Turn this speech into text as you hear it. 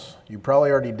You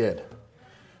probably already did.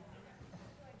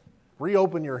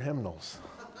 Reopen your hymnals.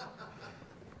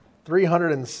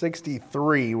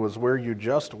 363 was where you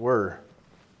just were.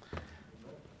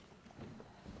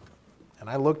 And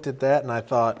I looked at that and I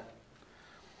thought,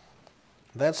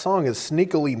 that song is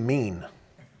sneakily mean.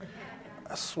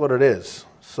 That's what it is.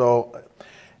 So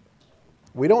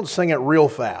we don't sing it real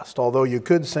fast, although you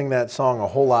could sing that song a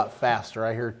whole lot faster.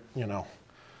 I hear,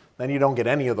 then you don't get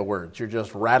any of the words. You're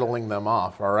just rattling them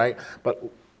off, all right? But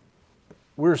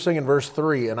we were singing verse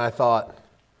 3, and I thought,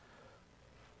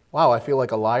 wow, I feel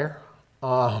like a liar.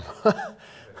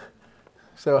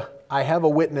 So I have a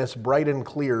witness bright and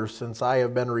clear since I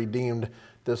have been redeemed,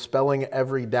 dispelling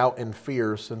every doubt and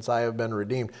fear since I have been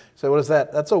redeemed. So what is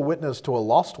that? That's a witness to a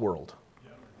lost world.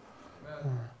 Yeah.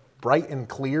 Bright and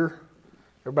clear.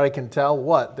 Everybody can tell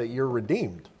what? That you're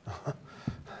redeemed.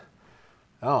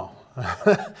 Oh,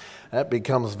 that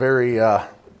becomes very,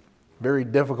 very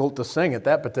difficult to sing at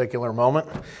that particular moment.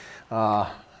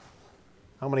 How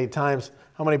many times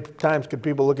could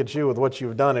people look at you with what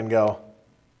you've done and go,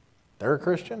 they're a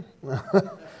Christian?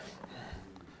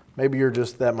 Maybe you're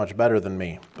just that much better than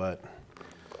me, but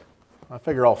I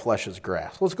figure all flesh is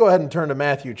grass. Let's go ahead and turn to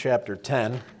Matthew chapter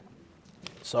 10.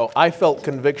 So I felt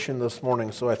conviction this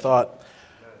morning, so I thought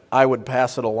I would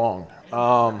pass it along.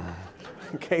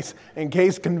 In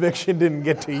case conviction didn't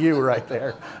get to you right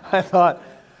there. I thought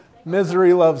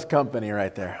misery loves company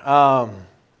right there.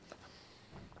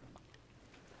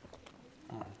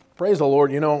 Praise the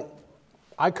Lord.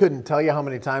 I couldn't tell you how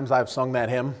many times I've sung that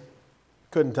hymn.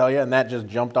 Couldn't tell you, and that just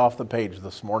jumped off the page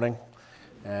this morning.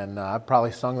 And I've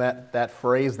probably sung that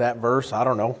phrase, that verse, I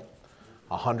don't know,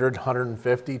 100,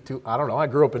 150, I don't know. I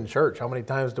grew up in church. How many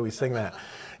times do we sing that?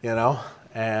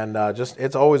 And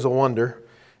it's always a wonder.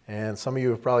 And some of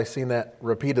you have probably seen that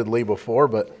repeatedly before,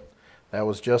 but that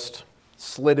was just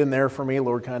slid in there for me.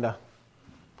 Lord kind of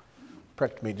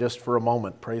pricked me just for a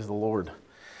moment. Praise the Lord.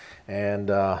 And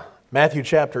Matthew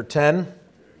chapter 10.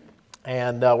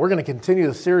 And we're going to continue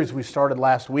the series we started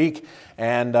last week.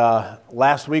 And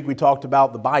last week we talked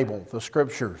about the Bible, the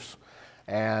Scriptures,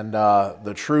 and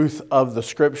the truth of the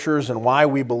Scriptures and why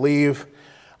we believe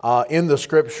in the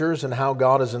Scriptures and how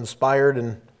God has inspired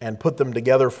and put them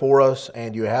together for us.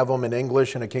 And you have them in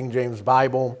English in a King James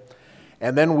Bible.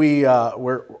 And then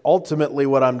we're ultimately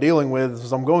what I'm dealing with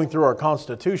is I'm going through our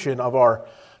constitution of our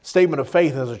statement of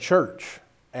faith as a church.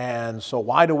 And so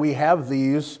why do we have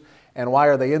these and why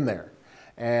are they in there?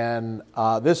 And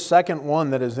this second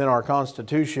one that is in our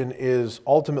Constitution is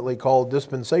ultimately called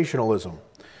dispensationalism.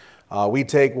 We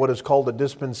take what is called a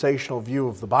dispensational view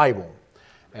of the Bible.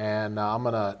 And I'm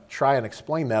going to try and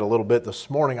explain that a little bit this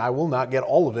morning. I will not get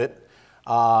all of it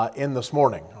in this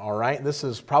morning, all right? This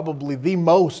is probably the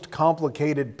most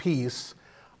complicated piece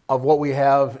of what we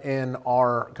have in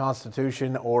our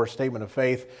Constitution or Statement of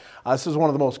Faith. This is one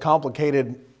of the most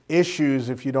complicated issues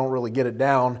if you don't really get it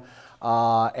down.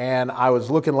 And I was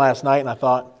looking last night and I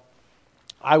thought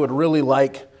I would really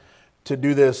like to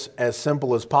do this as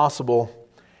simple as possible.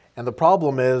 And the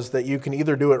problem is that you can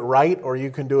either do it right or you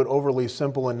can do it overly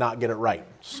simple and not get it right.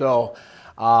 So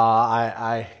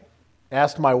I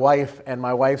asked my wife and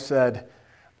my wife said,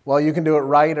 well, you can do it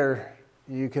right or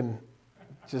you can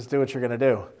just do what you're going to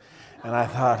do. And I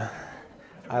thought,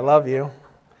 I love you.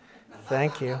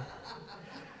 Thank you.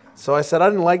 So I said, I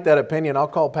didn't like that opinion. I'll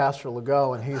call Pastor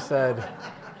Legault. And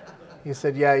he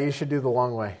said, yeah, you should do the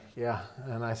long way. Yeah.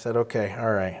 And I said, okay,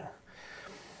 all right.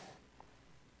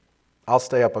 I'll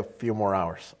stay up a few more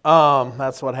hours.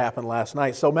 That's what happened last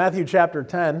night. So Matthew chapter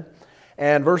 10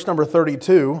 and verse number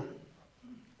 32.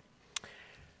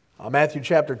 Matthew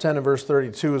chapter 10 and verse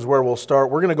 32 is where we'll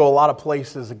start. We're going to go a lot of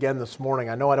places again this morning.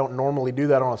 I know I don't normally do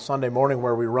that on a Sunday morning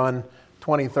where we run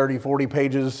 20, 30, 40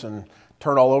 pages and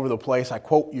turn all over the place. I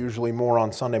quote usually more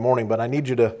on Sunday morning, but I need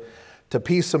you to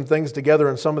piece some things together,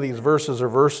 and some of these verses are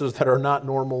verses that are not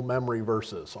normal memory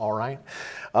verses, all right?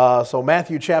 So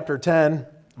Matthew chapter 10,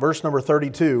 verse number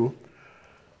 32,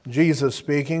 Jesus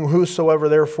speaking, whosoever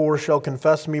therefore shall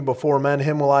confess me before men,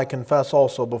 him will I confess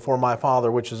also before my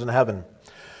Father which is in heaven.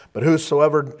 But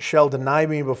whosoever shall deny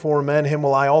me before men, him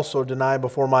will I also deny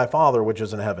before my Father which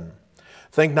is in heaven.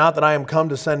 Think not that I am come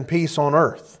to send peace on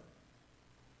earth.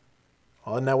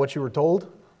 Well, isn't that what you were told?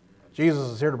 Jesus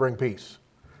is here to bring peace.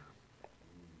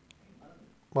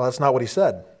 Well, that's not what he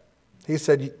said. He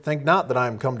said, think not that I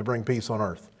am come to bring peace on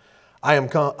earth.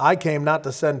 I came not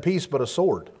to send peace, but a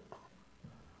sword.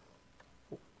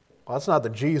 Well, that's not the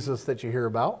Jesus that you hear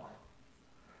about.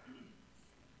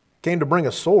 Came to bring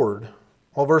a sword.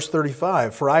 Well, verse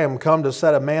 35, for I am come to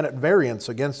set a man at variance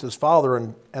against his father,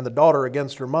 and the daughter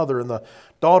against her mother, and the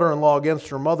daughter-in-law against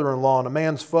her mother-in-law, and a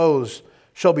man's foes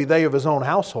shall be they of his own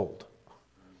household.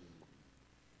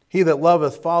 He that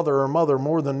loveth father or mother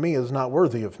more than me is not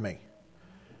worthy of me.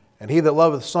 And he that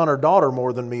loveth son or daughter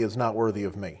more than me is not worthy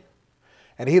of me.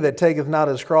 And he that taketh not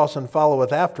his cross and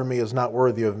followeth after me is not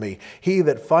worthy of me. He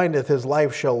that findeth his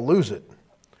life shall lose it,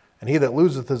 and he that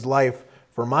loseth his life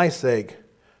for my sake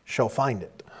shall find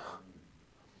it.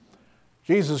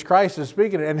 Jesus Christ is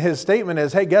speaking, and his statement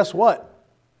is, hey, guess what?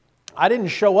 I didn't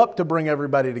show up to bring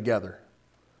everybody together.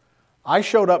 I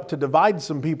showed up to divide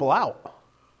some people out.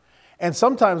 And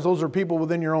sometimes those are people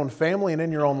within your own family and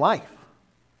in your own life.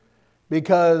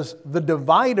 Because the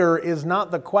divider is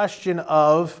not the question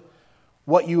of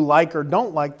what you like or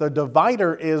don't like. The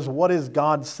divider is, what does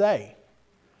God say?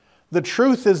 The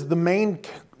truth is the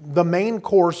main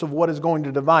course of what is going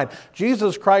to divide.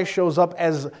 Jesus Christ shows up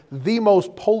as the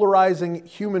most polarizing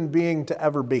human being to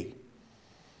ever be.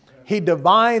 He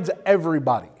divides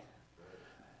everybody.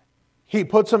 He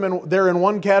puts them in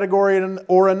one category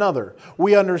or another.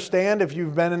 We understand if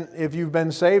you've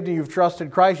been saved and you've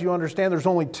trusted Christ, you understand there's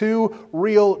only two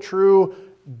real, true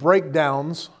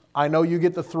breakdowns. I know you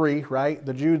get the three, right?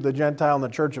 The Jew, the Gentile, and the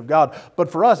Church of God. But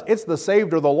for us, it's the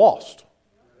saved or the lost.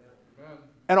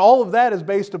 And all of that is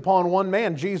based upon one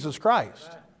man, Jesus Christ.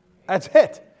 That's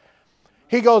it.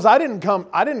 He goes, I didn't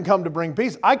come to bring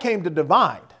peace. I came to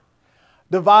divide.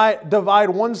 Divide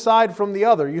one side from the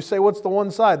other. You say, what's the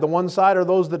one side? The one side are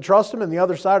those that trust Him, and the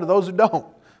other side are those who don't.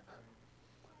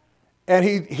 And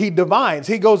he divides.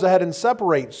 He goes ahead and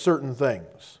separates certain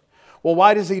things. Well,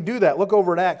 why does He do that? Look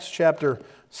over at Acts chapter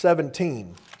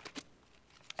 17.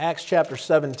 Acts chapter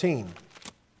 17.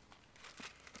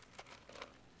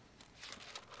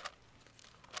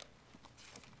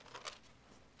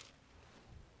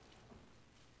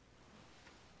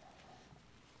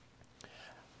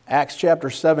 Acts chapter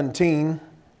 17,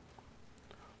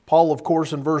 Paul, of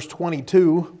course, in verse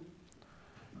 22,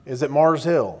 is at Mars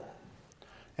Hill.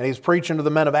 And he's preaching to the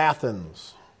men of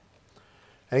Athens.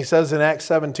 And he says in Acts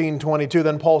 17:22,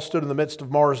 then Paul stood in the midst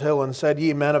of Mars Hill and said,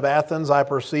 ye men of Athens, I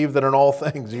perceive that in all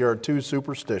things ye are too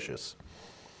superstitious.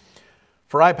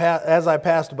 For as I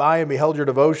passed by and beheld your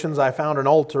devotions, I found an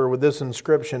altar with this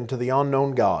inscription, to the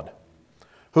unknown God,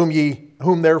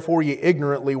 whom therefore ye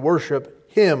ignorantly worship,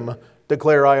 Him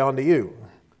declare I unto you,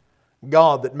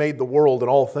 God that made the world and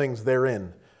all things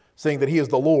therein, saying that He is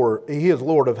the Lord, He is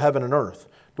Lord of heaven and earth,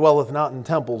 dwelleth not in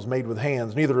temples made with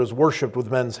hands, neither is worshipped with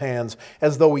men's hands,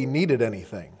 as though He needed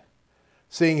anything,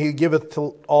 seeing He giveth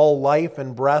to all life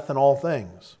and breath and all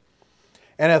things,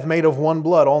 and hath made of one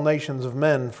blood all nations of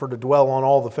men for to dwell on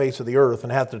all the face of the earth,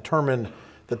 and hath determined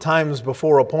the times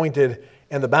before appointed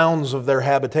and the bounds of their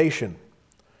habitation.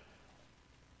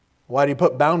 Why did He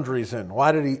put boundaries in?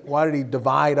 Why did He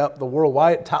divide up the world?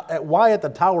 Why at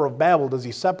the Tower of Babel does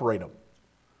He separate them?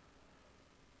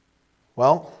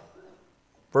 Well,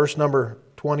 verse number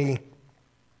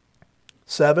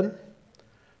 27,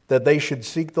 that they should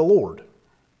seek the Lord.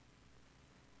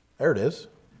 There it is.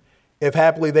 If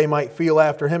haply they might feel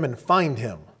after Him and find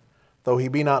Him, though He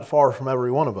be not far from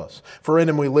every one of us. For in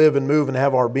Him we live and move and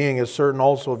have our being, as certain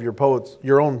also of your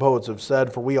own poets have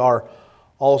said, for we are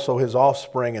also His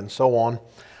offspring, and so on.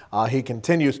 He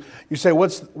continues. You say,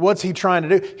 what's He trying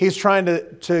to do? He's trying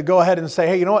to go ahead and say,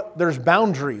 hey, you know what? There's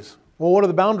boundaries. Well, what are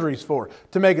the boundaries for?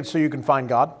 To make it so you can find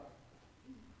God.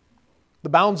 The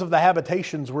bounds of the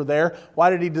habitations were there. Why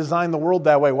did He design the world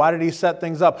that way? Why did He set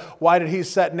things up? Why did He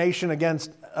set nation against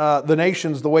the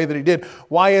nations the way that He did?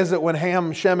 Why is it when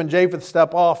Ham, Shem, and Japheth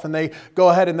step off and they go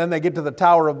ahead and then they get to the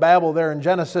Tower of Babel there in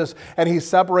Genesis and He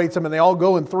separates them and they all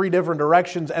go in three different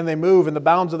directions and they move and the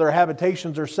bounds of their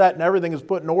habitations are set and everything is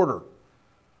put in order?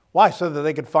 Why? So that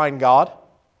they could find God.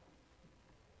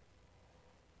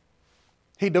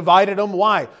 He divided them.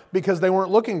 Why? Because they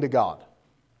weren't looking to God.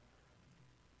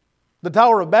 The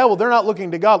Tower of Babel, they're not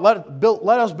looking to God. Let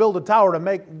us build a tower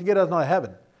to get us into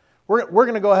heaven. We're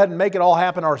going to go ahead and make it all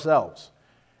happen ourselves.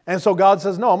 And so God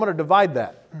says, no, I'm going to divide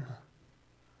that.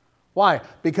 Why?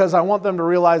 Because I want them to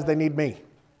realize they need me.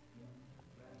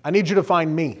 I need you to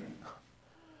find me.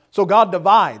 So God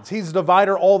divides. He's a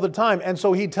divider all the time. And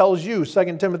so He tells you,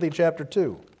 2 Timothy chapter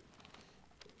 2.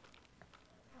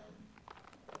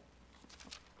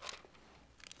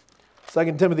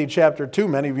 2 Timothy chapter 2,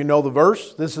 many of you know the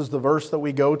verse. This is the verse that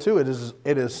we go to.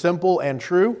 It is simple and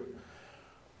true.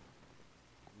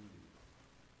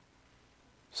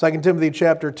 2 Timothy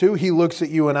chapter 2, he looks at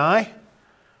you and I.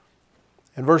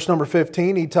 In verse number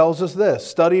 15, he tells us this,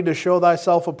 study to show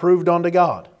thyself approved unto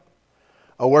God,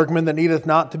 A workman that needeth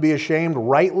not to be ashamed,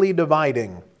 rightly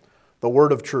dividing the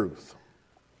word of truth.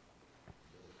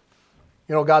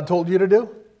 You know what God told you to do?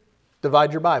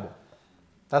 Divide your Bible.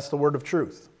 That's the word of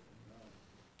truth.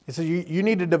 He says you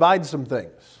need to divide some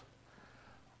things.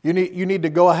 You need to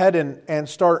go ahead and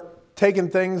start taking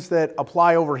things that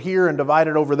apply over here and divide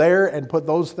it over there and put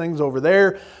those things over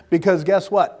there. Because guess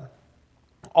what?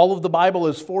 All of the Bible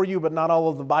is for you, but not all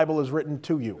of the Bible is written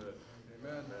to you.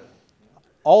 Amen.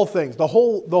 All things, the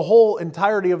whole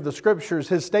entirety of the Scriptures,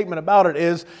 his statement about it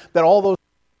is that all those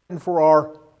are written for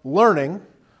our learning,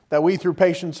 that we through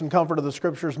patience and comfort of the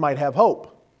Scriptures might have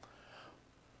hope.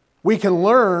 We can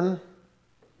learn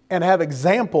and have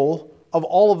example of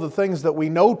all of the things that we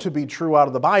know to be true out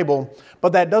of the Bible,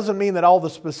 but that doesn't mean that all the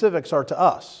specifics are to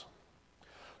us.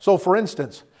 So for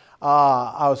instance,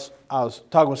 I was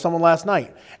talking with someone last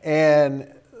night, and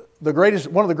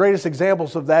one of the greatest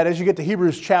examples of that is you get to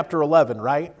Hebrews chapter 11,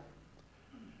 right?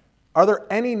 Are there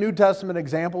any New Testament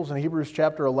examples in Hebrews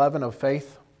chapter 11 of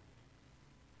faith?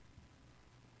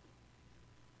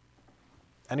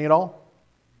 Any at all?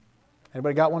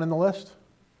 Anybody got one in the list?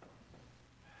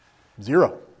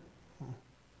 Zero.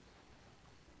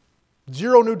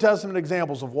 Zero New Testament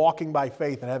examples of walking by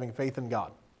faith and having faith in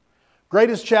God.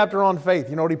 Greatest chapter on faith,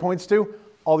 you know what he points to?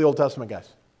 All the Old Testament guys.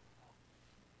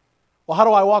 Well, how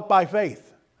do I walk by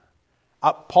faith?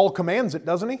 Paul commands it,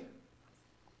 doesn't he?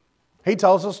 He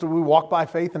tells us that we walk by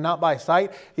faith and not by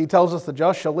sight. He tells us the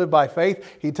just shall live by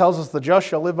faith. He tells us the just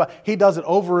shall live by... He does it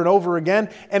over and over again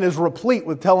and is replete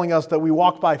with telling us that we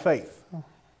walk by faith.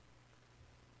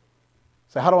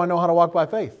 So how do I know how to walk by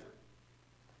faith?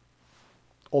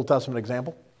 Old Testament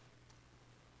example.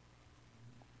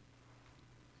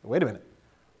 Wait a minute.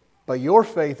 But your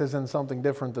faith is in something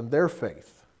different than their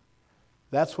faith.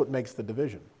 That's what makes the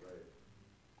division.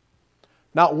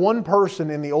 Not one person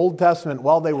in the Old Testament,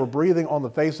 while they were breathing on the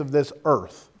face of this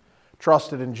earth,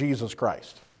 trusted in Jesus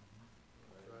Christ.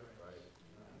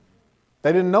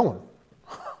 They didn't know Him.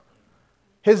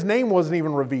 His name wasn't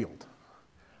even revealed.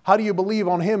 How do you believe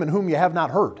on Him in whom you have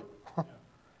not heard?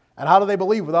 And how do they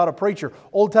believe without a preacher?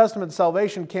 Old Testament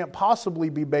salvation can't possibly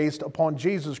be based upon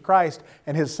Jesus Christ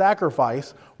and His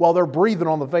sacrifice while they're breathing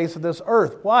on the face of this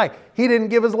earth. Why? He didn't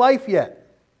give His life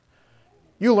yet.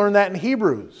 You learn that in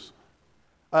Hebrews.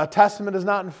 A testament is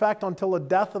not in effect until the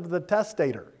death of the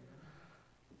testator.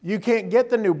 You can't get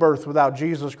the new birth without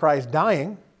Jesus Christ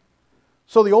dying.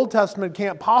 So the Old Testament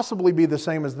can't possibly be the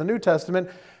same as the New Testament.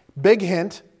 Big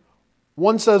hint,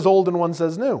 one says old and one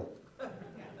says new.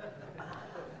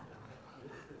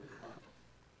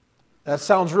 That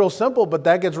sounds real simple, but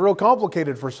that gets real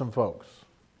complicated for some folks.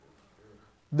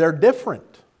 They're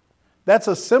different. That's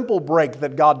a simple break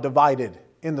that God divided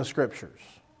in the Scriptures.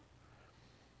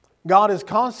 God is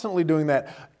constantly doing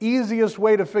that. Easiest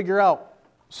way to figure out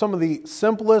some of the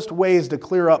simplest ways to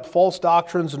clear up false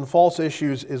doctrines and false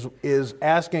issues is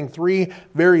asking three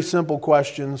very simple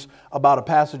questions about a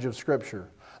passage of Scripture.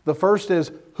 The first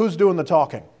is, who's doing the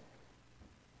talking?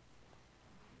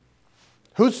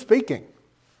 Who's speaking?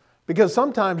 Because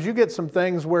sometimes you get some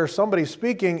things where somebody's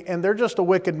speaking and they're just a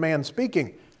wicked man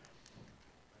speaking.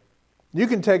 You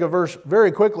can take a verse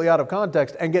very quickly out of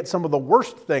context and get some of the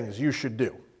worst things you should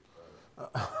do.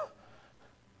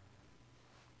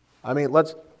 I mean,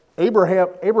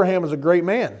 Abraham is a great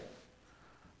man,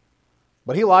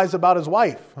 but he lies about his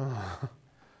wife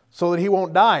so that he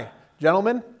won't die.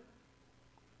 Gentlemen,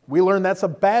 we learn that's a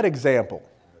bad example.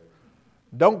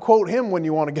 Don't quote him when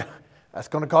you want to get... That's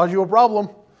going to cause you a problem.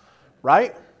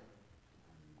 Right?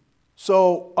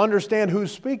 So understand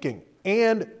who's speaking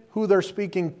and who they're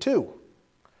speaking to.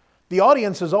 The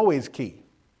audience is always key.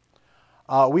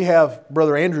 We have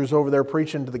Brother Andrews over there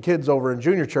preaching to the kids over in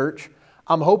junior church.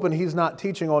 I'm hoping he's not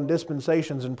teaching on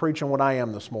dispensations and preaching what I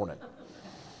am this morning.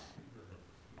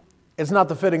 It's not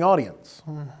the fitting audience.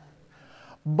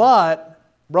 But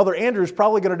Brother Andrew's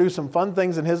probably going to do some fun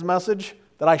things in his message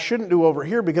that I shouldn't do over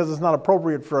here because it's not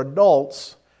appropriate for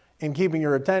adults. In keeping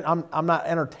your attention, I'm not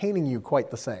entertaining you quite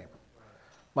the same.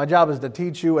 My job is to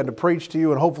teach you and to preach to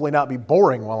you and hopefully not be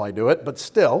boring while I do it, but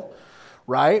still,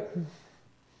 right?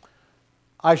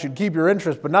 I should keep your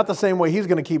interest, but not the same way he's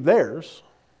going to keep theirs.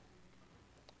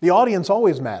 The audience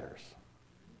always matters.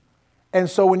 And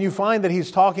so when you find that he's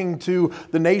talking to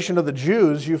the nation of the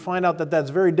Jews, you find out that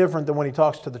that's very different than when he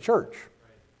talks to the church.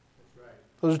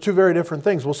 Those are two very different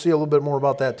things. We'll see a little bit more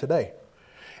about that today.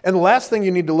 And the last thing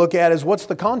you need to look at is what's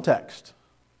the context.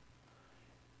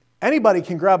 Anybody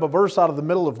can grab a verse out of the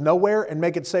middle of nowhere and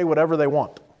make it say whatever they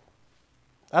want.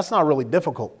 That's not really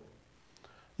difficult.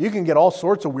 You can get all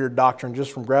sorts of weird doctrine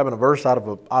just from grabbing a verse out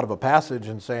of a passage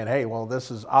and saying, hey, well, this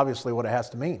is obviously what it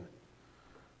has to mean.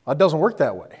 It doesn't work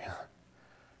that way.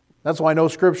 That's why no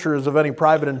Scripture is of any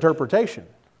private interpretation.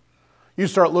 You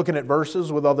start looking at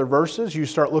verses with other verses. You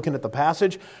start looking at the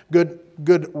passage.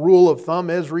 Good rule of thumb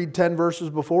is read 10 verses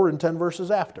before and 10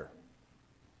 verses after.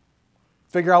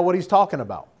 Figure out what he's talking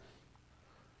about.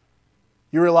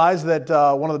 You realize that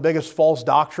one of the biggest false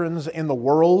doctrines in the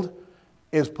world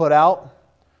is put out,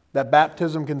 that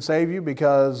baptism can save you,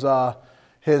 because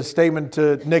his statement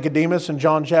to Nicodemus in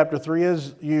John chapter 3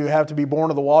 is, you have to be born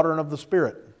of the water and of the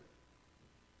Spirit.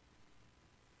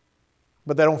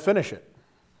 But they don't finish it.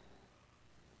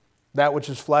 That which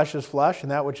is flesh,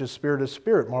 and that which is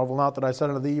spirit. Marvel not that I said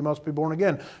unto thee, you must be born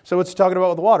again. So what's he talking about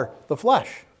with the water? The flesh,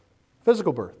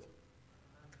 physical birth.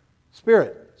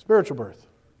 Spirit, spiritual birth.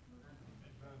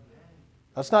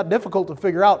 That's not difficult to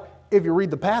figure out if you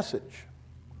read the passage.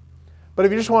 But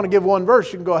if you just want to give one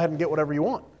verse, you can go ahead and get whatever you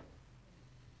want.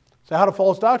 So how do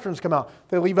false doctrines come out?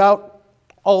 They leave out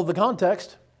all of the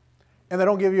context, and they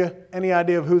don't give you any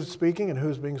idea of who's speaking and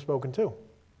who's being spoken to.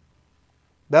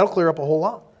 That'll clear up a whole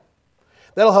lot.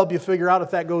 That'll help you figure out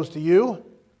if that goes to you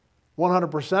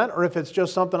 100% or if it's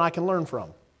just something I can learn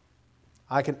from.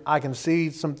 I can see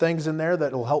some things in there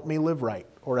that will help me live right,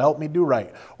 or to help me do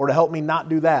right, or to help me not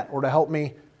do that, or to help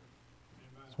me.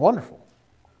 It's wonderful.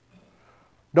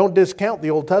 Don't discount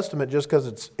the Old Testament just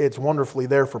because it's wonderfully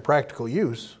there for practical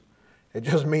use. It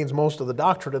just means most of the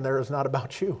doctrine in there is not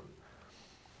about you.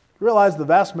 You realize the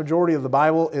vast majority of the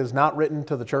Bible is not written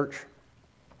to the church?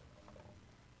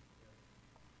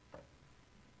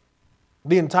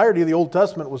 The entirety of the Old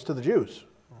Testament was to the Jews.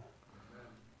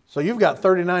 So you've got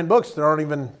 39 books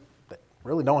that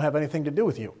really don't have anything to do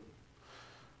with you.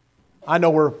 I know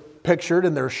we're pictured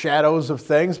and there's shadows of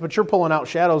things, but you're pulling out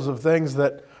shadows of things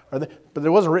that but it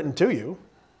wasn't written to you.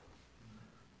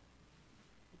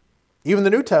 Even the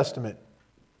New Testament,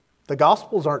 the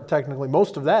Gospels aren't technically,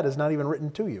 most of that is not even written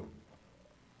to you.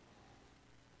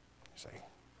 You say,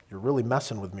 you're really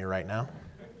messing with me right now.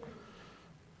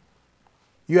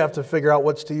 You have to figure out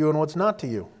what's to you and what's not to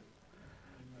you.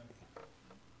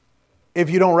 If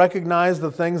you don't recognize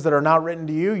the things that are not written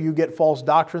to you, you get false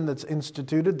doctrine that's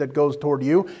instituted that goes toward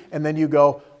you, and then you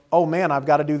go, oh man, I've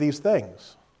got to do these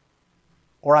things.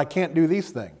 Or I can't do these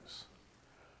things.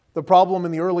 The problem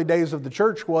in the early days of the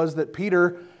church was that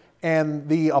Peter and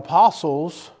the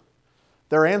apostles,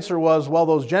 their answer was, well,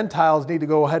 those Gentiles need to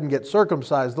go ahead and get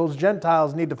circumcised. Those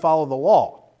Gentiles need to follow the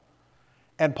law.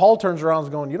 And Paul turns around and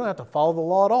is going, you don't have to follow the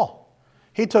law at all.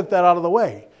 He took that out of the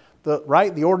way.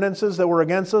 The ordinances that were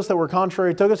against us, that were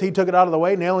contrary to us, he took it out of the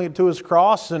way, nailing it to his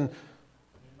cross, and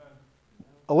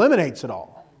eliminates it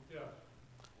all.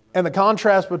 And the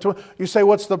contrast between, you say,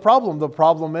 what's the problem? The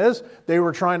problem is they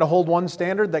were trying to hold one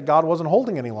standard that God wasn't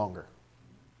holding any longer.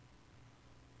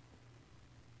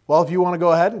 Well, if you want to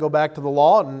go ahead and go back to the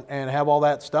law and have all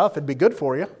that stuff, it'd be good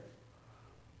for you.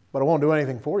 But it won't do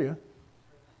anything for you.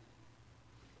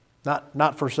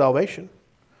 Not for salvation.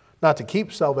 Not to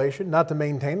keep salvation, not to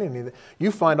maintain anything.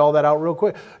 You find all that out real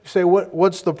quick. You say,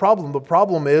 what's the problem? The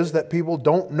problem is that people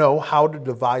don't know how to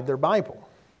divide their Bible.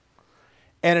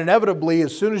 And inevitably,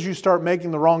 as soon as you start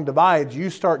making the wrong divides, you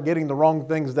start getting the wrong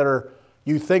things that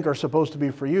you think are supposed to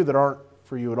be for you that aren't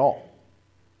for you at all.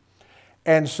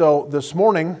 And so this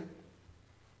morning,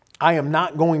 I am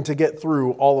not going to get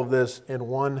through all of this in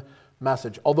one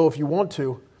message. Although if you want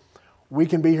to, we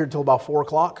can be here till about 4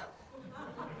 o'clock.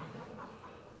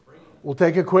 We'll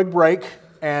take a quick break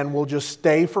and we'll just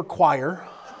stay for choir.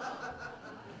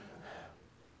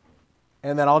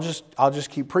 And then I'll just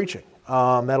keep preaching.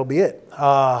 That'll be it.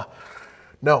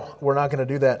 No, we're not going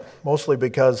to do that. Mostly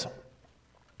because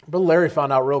Brother Larry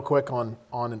found out real quick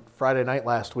on Friday night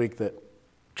last week that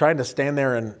trying to stand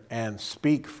there and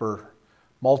speak for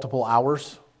multiple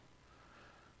hours,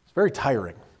 it's very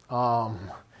tiring.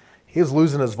 He was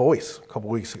losing his voice a couple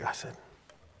weeks ago. I said,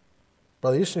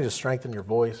 brother, you just need to strengthen your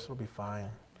voice. It'll be fine.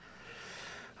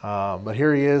 But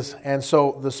here he is. And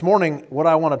so this morning, what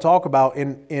I want to talk about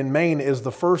in Maine is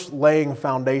the first laying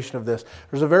foundation of this.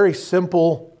 There's a very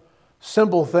simple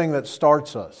thing that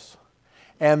starts us.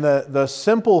 And the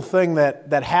simple thing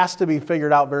that has to be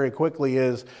figured out very quickly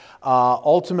is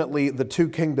ultimately the two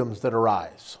kingdoms that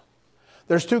arise.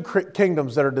 There's two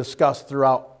kingdoms that are discussed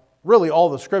throughout really all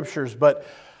the scriptures, but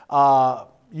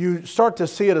you start to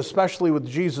see it especially with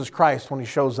Jesus Christ when he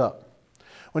shows up.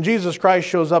 When Jesus Christ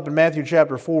shows up in Matthew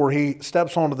chapter 4, he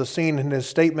steps onto the scene and his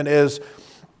statement is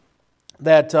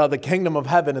that the kingdom of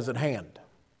heaven is at hand.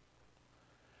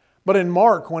 But in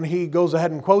Mark, when he goes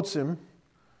ahead and quotes him,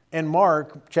 in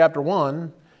Mark chapter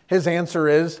 1, his answer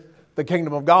is the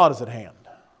kingdom of God is at hand.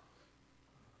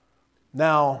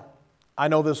 Now, I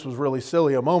know this was really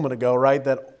silly a moment ago, right?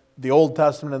 the Old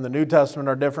Testament and the New Testament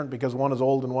are different because one is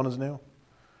old and one is new?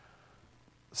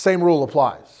 Same rule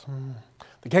applies.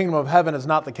 The kingdom of heaven is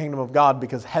not the kingdom of God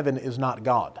because heaven is not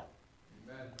God.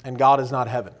 Amen. And God is not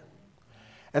heaven.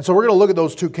 And so we're going to look at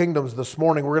those two kingdoms this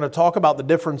morning. We're going to talk about the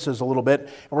differences a little bit, and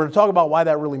we're going to talk about why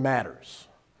that really matters.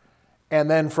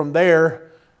 And then from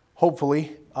there,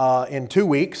 hopefully, in 2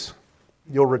 weeks,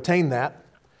 you'll retain that.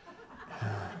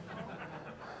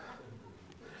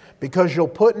 Because you'll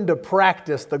put into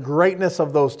practice the greatness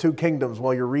of those two kingdoms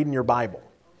while you're reading your Bible.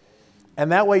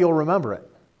 And that way you'll remember it.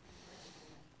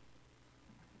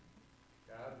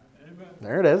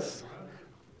 There it is.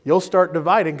 You'll start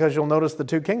dividing because you'll notice the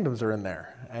two kingdoms are in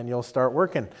there. And you'll start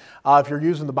working. If you're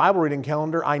using the Bible reading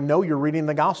calendar, I know you're reading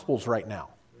the Gospels right now.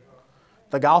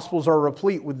 The Gospels are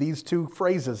replete with these two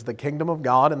phrases, the kingdom of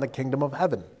God and the kingdom of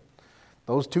heaven.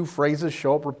 Those two phrases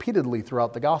show up repeatedly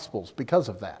throughout the Gospels because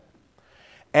of that.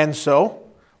 And so,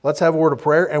 let's have a word of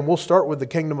prayer, and we'll start with the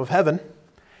kingdom of heaven.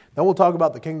 Then we'll talk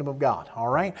about the kingdom of God, all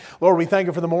right? Lord, we thank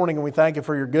you for the morning, and we thank you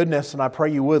for your goodness, and I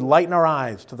pray you would lighten our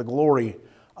eyes to the glory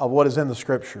of what is in the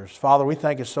Scriptures. Father, we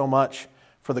thank you so much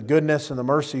for the goodness and the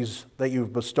mercies that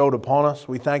you've bestowed upon us.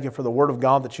 We thank you for the Word of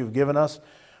God that you've given us.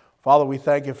 Father, we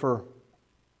thank you for,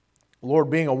 Lord,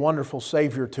 being a wonderful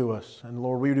Savior to us. And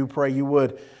Lord, we do pray you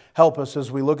would help us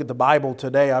as we look at the Bible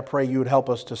today. I pray you would help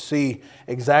us to see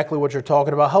exactly what you're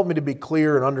talking about. Help me to be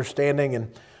clear and understanding.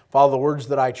 And Father, the words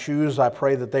that I choose, I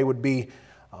pray that they would be,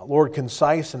 Lord,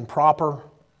 concise and proper.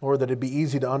 Lord, that it'd be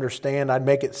easy to understand. I'd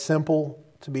make it simple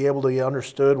to be able to be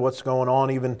understood what's going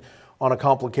on, even on a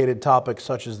complicated topic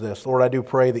such as this. Lord, I do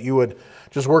pray that you would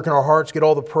just work in our hearts, get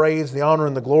all the praise, the honor,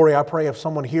 and the glory. I pray if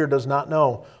someone here does not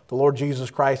know the Lord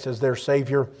Jesus Christ as their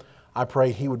Savior, I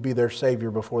pray He would be their Savior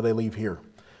before they leave here.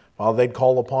 Father, they'd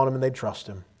call upon Him and they'd trust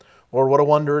Him. Lord, what a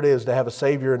wonder it is to have a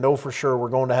Savior and know for sure we're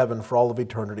going to heaven for all of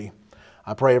eternity.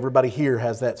 I pray everybody here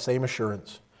has that same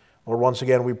assurance. Lord, once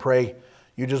again, we pray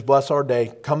you just bless our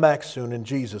day. Come back soon in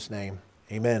Jesus' name.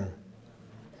 Amen.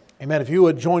 Amen. If you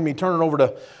would join me, turning over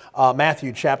to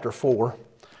Matthew chapter 4.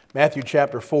 Matthew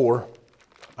chapter 4.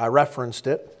 I referenced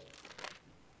it.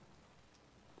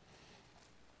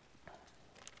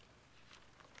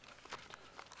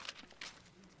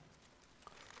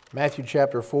 Matthew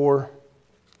chapter 4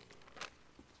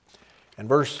 and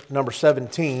verse number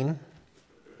 17.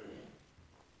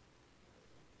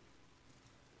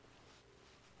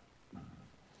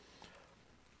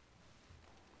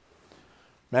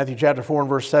 Matthew chapter 4 and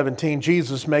verse 17,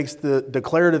 Jesus makes the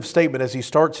declarative statement as he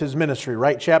starts his ministry,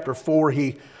 right? Chapter 4,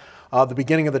 the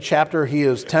beginning of the chapter, he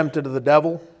is tempted of the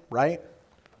devil, right?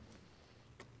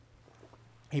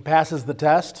 He passes the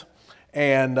test,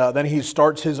 and then he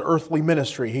starts his earthly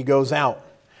ministry. He goes out,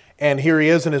 and here he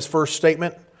is in his first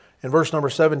statement. In verse number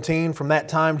 17, from that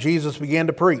time Jesus began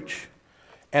to preach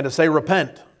and to say,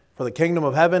 repent, for the kingdom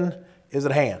of heaven is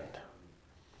at hand.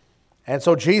 And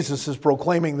so Jesus is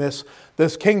proclaiming this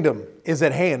kingdom is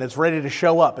at hand. It's ready to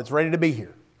show up. It's ready to be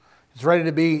here. It's ready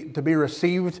to be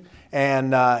received,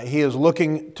 and he is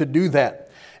looking to do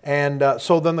that. And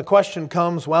so then the question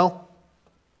comes, well,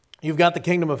 you've got the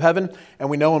kingdom of heaven, and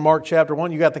we know in Mark chapter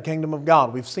 1, you got the kingdom of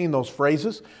God. We've seen those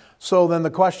phrases. So then the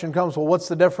question comes, well, what's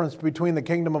the difference between the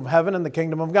kingdom of heaven and the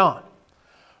kingdom of God?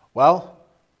 Well,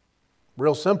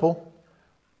 real simple.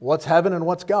 What's heaven and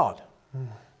what's God?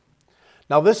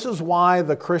 Now, this is why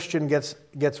the Christian gets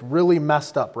really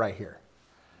messed up right here.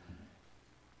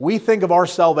 We think of our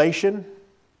salvation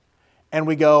and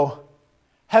we go,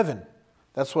 heaven,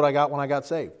 that's what I got when I got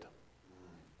saved.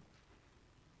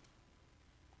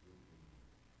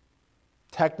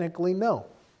 Technically, no.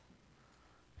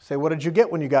 Say, what did you get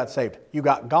when you got saved? You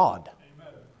got God.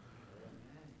 Amen.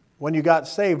 When you got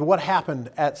saved, what happened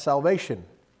at salvation?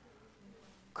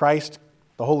 Christ,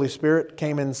 the Holy Spirit,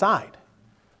 came inside.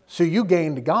 So you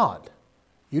gained God.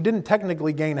 You didn't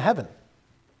technically gain heaven.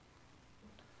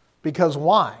 Because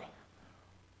why?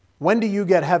 When do you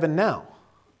get heaven now?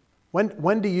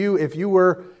 When do you, if you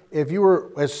were,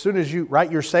 as soon as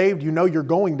you're saved, you know you're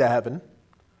going to heaven.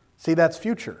 See, that's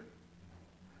future.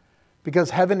 Because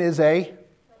heaven is a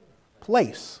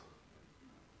place.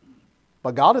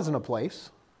 But God isn't a place.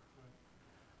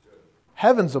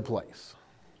 Heaven's a place.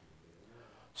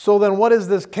 So then what is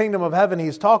this kingdom of heaven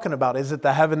he's talking about? Is it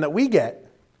the heaven that we get?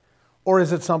 Or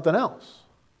is it something else?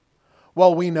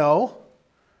 Well, we know.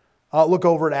 Look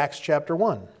over at Acts chapter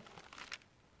 1.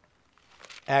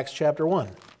 Acts chapter 1.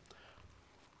 In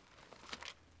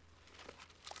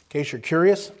case you're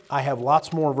curious, I have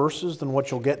lots more verses than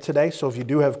what you'll get today. So if you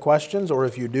do have questions or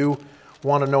if you do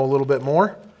want to know a little bit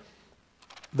more,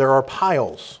 there are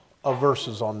piles of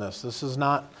verses on this. This is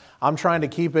not, I'm trying to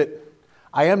keep it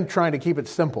I am trying to keep it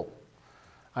simple.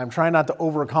 I'm trying not to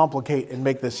overcomplicate and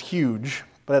make this huge,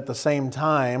 but at the same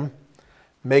time,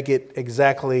 make it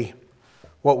exactly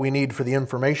what we need for the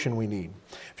information we need.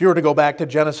 If you were to go back to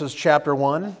Genesis chapter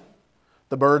 1,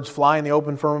 the birds fly in the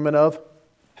open firmament of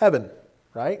heaven,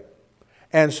 right?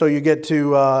 And so you get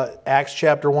to Acts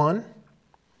chapter 1,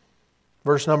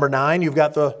 verse number 9. You've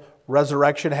got the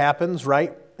resurrection happens,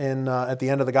 right, at the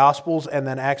end of the Gospels. And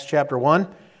then Acts chapter 1,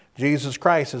 Jesus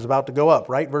Christ is about to go up,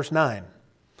 right? Verse 9.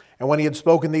 And when he had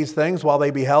spoken these things, while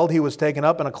they beheld, he was taken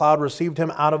up, and a cloud received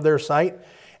him out of their sight.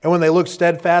 And when they looked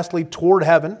steadfastly toward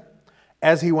heaven,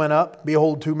 as he went up,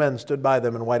 behold, two men stood by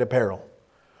them in white apparel,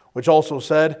 which also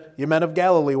said, Ye men of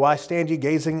Galilee, why stand ye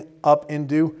gazing up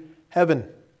into heaven?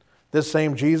 This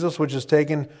same Jesus, which is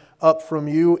taken up from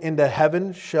you into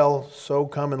heaven, shall so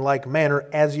come in like manner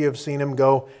as ye have seen him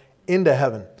go into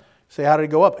heaven. Say, how did he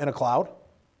go up? In a cloud.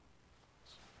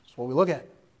 That's what we look at.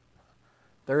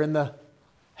 They're in the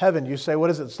heaven. You say,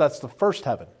 what is it? That's the first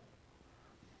heaven.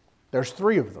 There's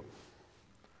three of them.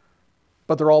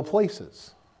 But they're all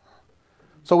places.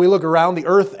 So we look around, the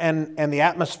earth and the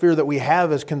atmosphere that we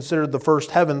have is considered the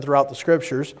first heaven throughout the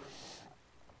Scriptures.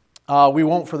 We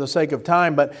won't for the sake of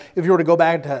time, but if you were to go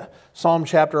back to Psalm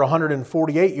chapter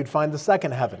 148, you'd find the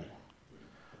second heaven.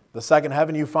 The second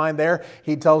heaven you find there,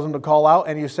 he tells them to call out,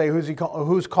 and you say,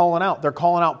 who's calling out? They're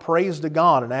calling out praise to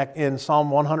God in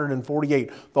Psalm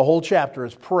 148. The whole chapter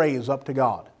is praise up to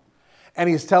God. And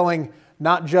he's telling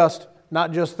not just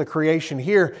the creation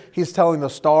here, he's telling the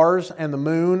stars and the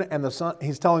moon and the sun,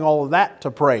 he's telling all of that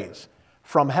to praise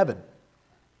from heaven.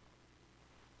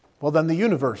 Well, then the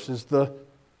universe is the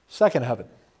second heaven.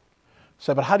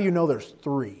 So, but how do you know there's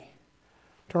three?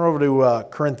 Turn over to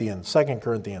Corinthians, 2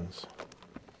 Corinthians,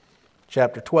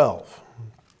 chapter 12.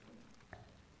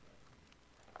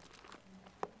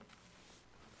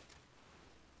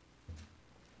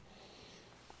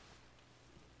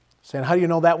 Saying, how do you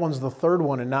know that one's the third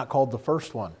one and not called the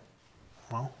first one?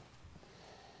 Well,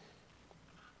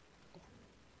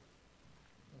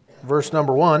 verse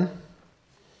number 1,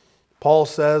 Paul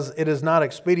says, It is not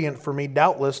expedient for me,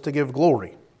 doubtless, to give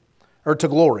glory, or to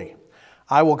glory.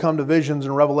 I will come to visions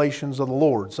and revelations of the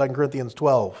Lord. 2 Corinthians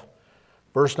 12,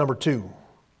 verse number 2.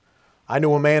 I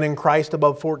knew a man in Christ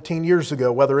above 14 years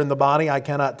ago, whether in the body I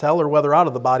cannot tell, or whether out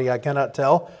of the body I cannot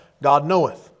tell. God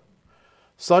knoweth.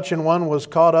 Such an one was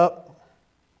caught up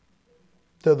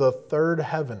to the third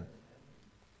heaven.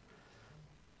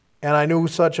 And I knew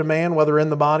such a man, whether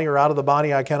in the body or out of the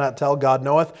body, I cannot tell, God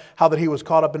knoweth, how that he was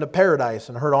caught up into paradise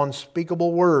and heard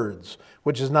unspeakable words,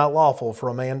 which is not lawful for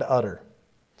a man to utter.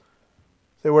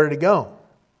 Say, where did he go?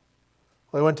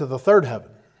 Well, he went to the third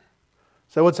heaven.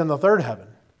 So what's in the third heaven?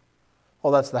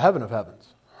 Well, that's the heaven of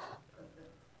heavens.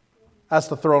 That's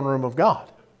the throne room of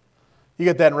God. You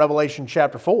get that in Revelation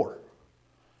chapter 4.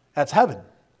 That's heaven.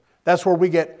 That's where we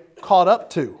get caught up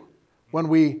to when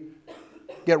we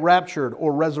get raptured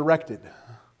or resurrected.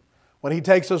 When he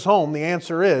takes us home, the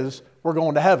answer is we're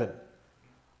going to heaven.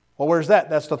 Well, where's that?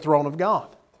 That's the throne of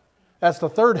God. That's the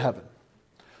third heaven.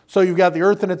 So you've got the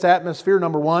earth and its atmosphere,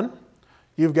 number 1.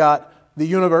 You've got the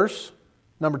universe,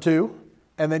 number 2.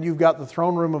 And then you've got the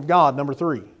throne room of God, number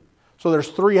 3. So there's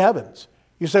 3 heavens.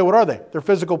 You say, what are they? They're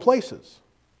physical places.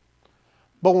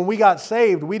 But when we got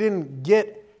saved, we didn't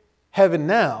get heaven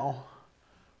now,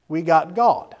 we got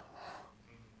God.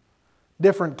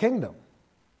 Different kingdom.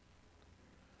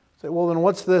 Say, well, then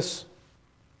what's this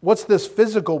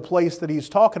physical place that he's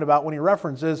talking about when he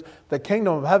references the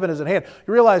kingdom of heaven is at hand?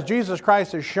 You realize Jesus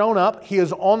Christ has shown up, he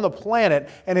is on the planet,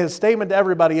 and his statement to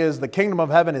everybody is the kingdom of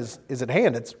heaven is at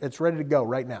hand. It's ready to go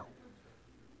right now.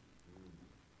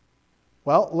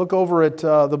 Well, look over at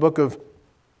the book of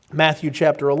Matthew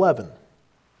chapter 11.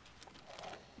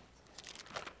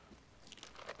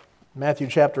 Matthew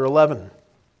chapter 11.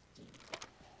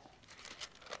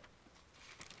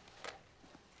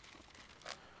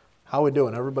 How are we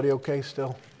doing? Everybody okay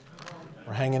still?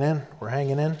 We're hanging in? We're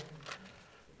hanging in?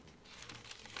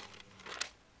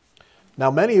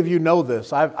 Now, many of you know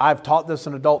this. I've taught this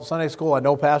in adult Sunday school. I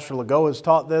know Pastor Legault has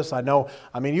taught this.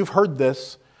 You've heard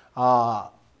this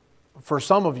for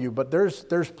some of you, but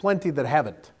there's plenty that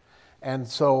haven't. And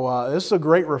so this is a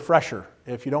great refresher.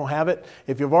 If you don't have it,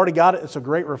 if you've already got it, it's a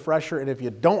great refresher. And if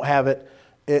you don't have it,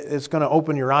 it's going to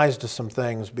open your eyes to some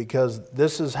things, because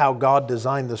this is how God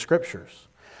designed the Scriptures.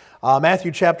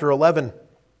 Matthew chapter 11,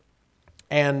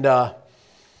 and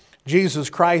Jesus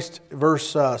Christ,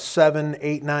 verse 7,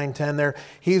 8, 9, 10 there,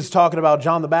 he's talking about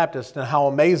John the Baptist and how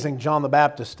amazing John the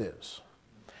Baptist is.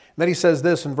 And then he says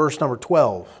this in verse number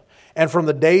 12, And from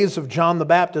the days of John the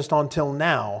Baptist until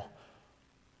now,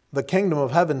 the kingdom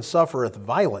of heaven suffereth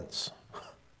violence.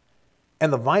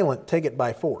 and the violent take it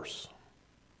by force.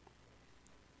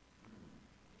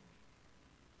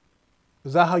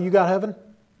 Is that how you got heaven?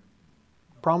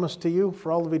 Promised to you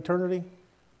for all of eternity?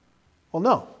 Well,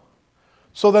 no.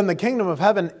 So then the kingdom of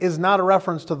heaven is not a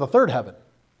reference to the third heaven.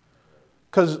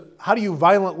 Because how do you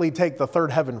violently take the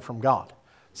third heaven from God?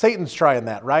 Satan's trying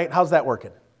that, right? How's that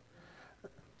working?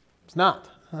 It's not.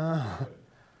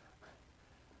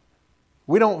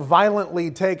 We don't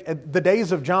violently take the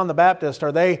days of John the Baptist.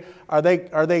 Are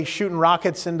they shooting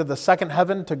rockets into the second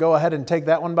heaven to go ahead and take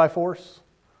that one by force?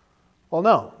 Well,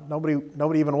 no.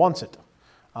 Nobody even wants it.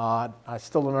 I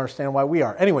still don't understand why we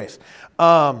are. Anyways,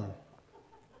 moving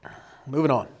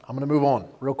on. I'm going to move on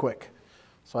real quick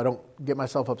so I don't get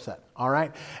myself upset. All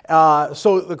right?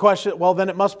 So the question, well, then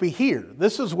it must be here.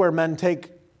 This is where men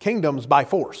take kingdoms by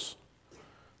force.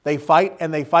 They fight,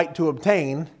 and they fight to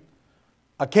obtain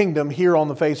a kingdom here on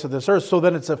the face of this earth. So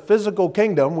then it's a physical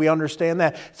kingdom. We understand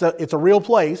that. It's a real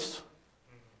place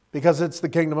because it's the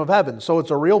kingdom of heaven. So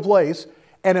it's a real place,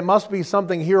 and it must be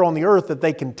something here on the earth that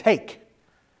they can take,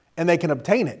 and they can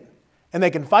obtain it, and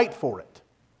they can fight for it,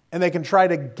 and they can try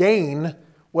to gain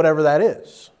whatever that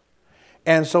is.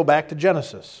 And so back to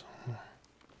Genesis.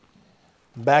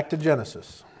 Back to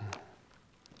Genesis.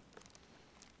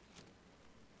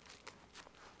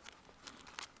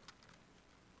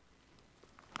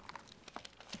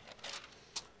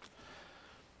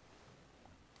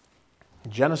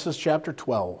 Genesis chapter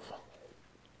 12.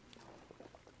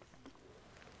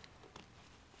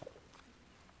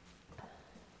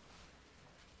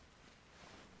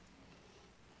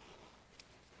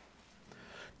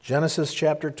 Genesis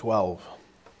chapter 12.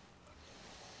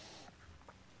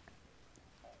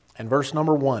 And verse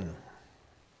number 1.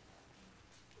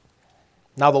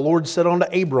 Now the Lord said unto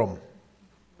Abram,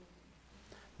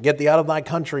 Get thee out of thy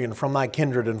country and from thy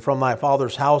kindred and from thy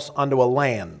father's house unto a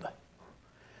land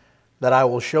that I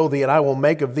will show thee, and I will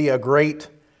make of thee a great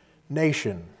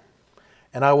nation.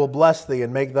 And I will bless thee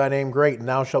and make thy name great, and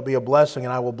thou shalt be a blessing,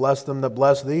 and I will bless them that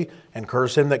bless thee, and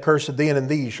curse him that curseth thee, and in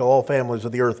thee shall all families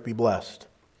of the earth be blessed.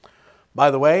 By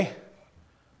the way,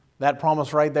 that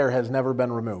promise right there has never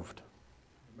been removed.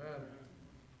 Amen.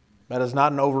 That is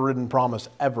not an overridden promise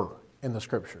ever in the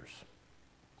Scriptures.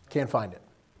 Can't find it.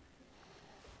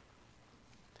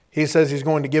 He says he's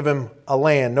going to give him a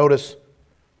land. Notice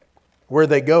where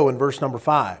they go in verse number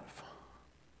 5.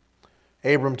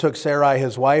 Abram took Sarai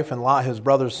his wife and Lot his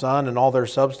brother's son and all their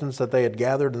substance that they had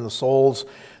gathered and the souls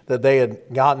that they had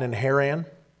gotten in Haran.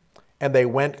 And they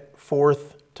went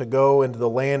forth to go into the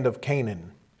land of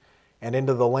Canaan. And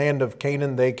into the land of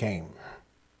Canaan they came.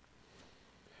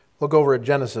 Look over at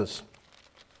Genesis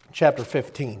chapter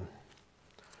 15.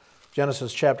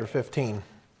 Genesis chapter 15.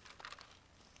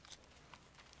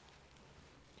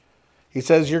 He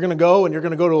says, you're going to go and you're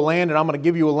going to go to a land, and I'm going to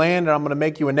give you a land, and I'm going to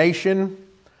make you a nation.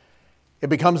 It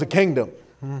becomes a kingdom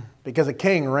because a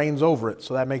king reigns over it,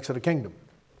 so that makes it a kingdom.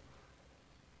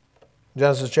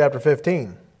 Genesis chapter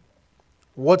 15.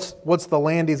 What's the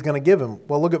land he's going to give him?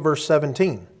 Well, look at verse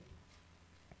 17.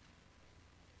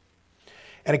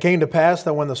 And it came to pass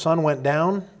that when the sun went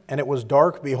down and it was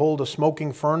dark, behold, a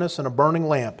smoking furnace and a burning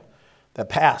lamp that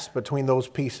passed between those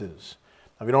pieces.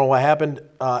 Now, if you don't know what happened,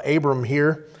 Abram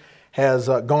here has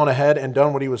gone ahead and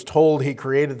done what he was told. He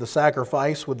created the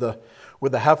sacrifice with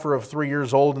the heifer of 3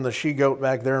 years old and the she-goat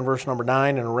back there in verse number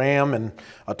 9, and a ram and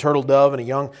a turtle dove and a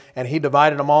young. And he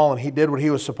divided them all, and he did what he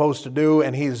was supposed to do,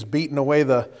 and he's beaten away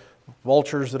the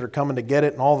vultures that are coming to get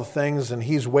it and all the things, and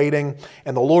he's waiting,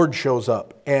 and the Lord shows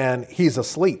up, and he's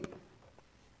asleep.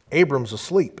 Abram's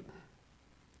asleep.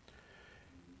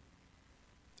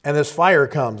 And this fire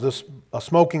comes, a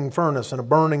smoking furnace and a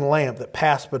burning lamp that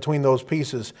passed between those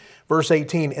pieces. Verse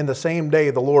 18, in the same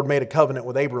day the Lord made a covenant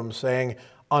with Abram, saying,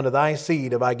 Unto thy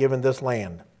seed have I given this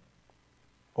land.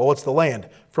 Well, what's the land?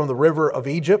 From the river of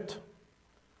Egypt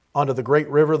unto the great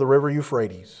river, the river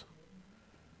Euphrates.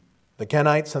 The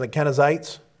Kenites and the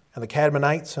Kenizzites and the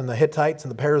Cadmonites and the Hittites and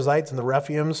the Perizzites and the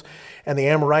Rephaims and the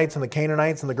Amorites and the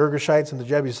Canaanites and the Girgashites and the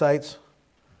Jebusites.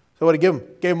 So what did he give them?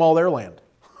 Gave them all their land.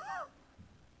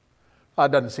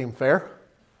 That doesn't seem fair.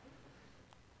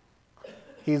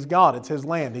 He's God. It's his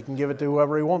land. He can give it to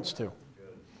whoever he wants to.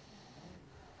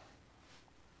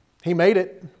 He made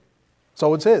it,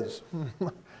 so it's his. You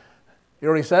know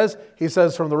what he says? He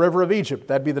says from the river of Egypt,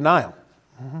 that'd be the Nile,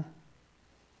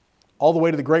 all the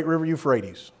way to the great river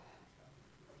Euphrates.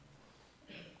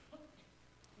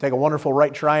 Take a wonderful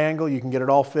right triangle. You can get it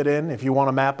all fit in. If you want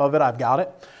a map of it, I've got it.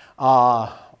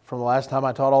 From the last time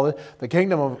I taught all this, the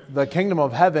kingdom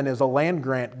of heaven is a land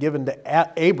grant given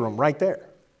to Abram right there.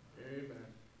 Amen.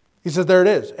 He says there it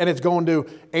is. And it's going to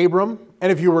Abram.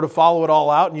 And if you were to follow it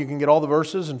all out, and you can get all the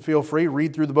verses, and feel free,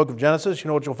 read through the book of Genesis, you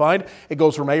know what you'll find? It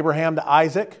goes from Abraham to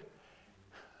Isaac,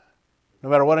 no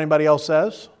matter what anybody else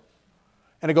says.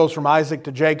 And it goes from Isaac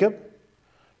to Jacob.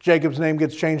 Jacob's name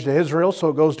gets changed to Israel, so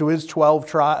it goes to his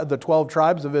the 12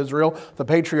 tribes of Israel, the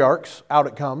patriarchs, out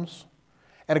it comes.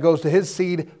 And it goes to his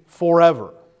seed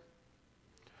forever.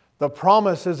 The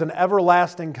promise is an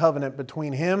everlasting covenant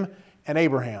between him and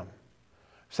Abraham.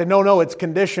 Say, no, it's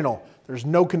conditional. There's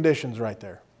no conditions right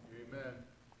there. Amen.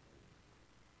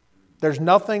 There's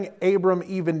nothing Abram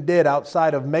even did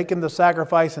outside of making the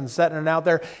sacrifice and setting it out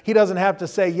there. He doesn't have to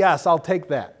say, yes, I'll take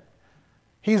that.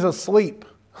 He's asleep.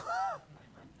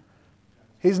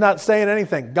 He's not saying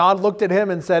anything. God looked at him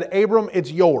and said, Abram,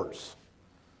 it's yours.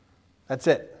 That's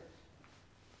it.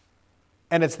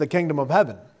 And it's the kingdom of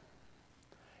heaven.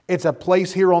 It's a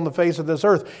place here on the face of this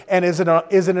earth. And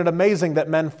isn't it amazing that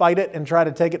men fight it and try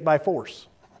to take it by force?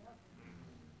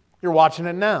 You're watching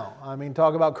it now. I mean,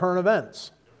 talk about current events.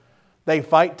 They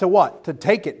fight to what? To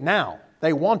take it now.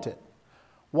 They want it.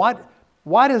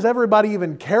 Why does everybody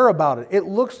even care about it? It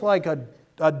looks like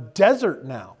a desert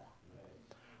now.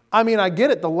 I mean, I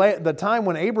get it. The time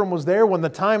when Abram was there, when the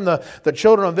time the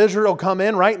children of Israel come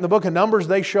in, right in the book of Numbers,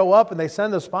 they show up and they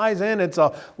send the spies in. It's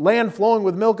a land flowing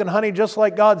with milk and honey, just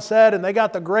like God said. And they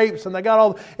got the grapes and they got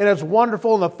all, and it's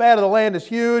wonderful. And the fat of the land is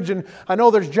huge. And I know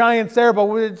there's giants there,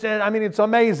 but it's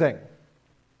amazing.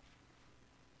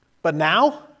 But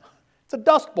now, it's a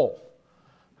dust bowl.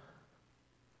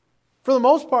 For the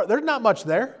most part, there's not much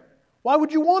there. Why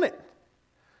would you want it?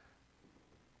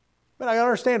 I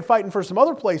understand fighting for some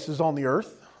other places on the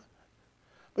earth.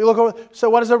 But you look over,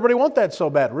 so why does everybody want that so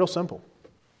bad? Real simple.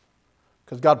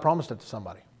 Because God promised it to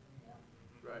somebody.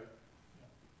 Right.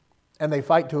 And they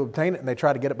fight to obtain it and they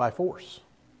try to get it by force.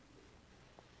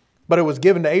 But it was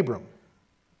given to Abram.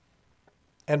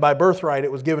 And by birthright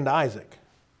it was given to Isaac.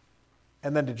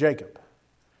 And then to Jacob.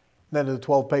 And then to the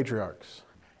 12 patriarchs.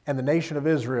 And the nation of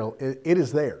Israel, it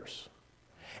is theirs.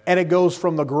 And it goes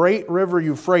from the great river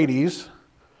Euphrates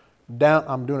down,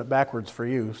 I'm doing it backwards for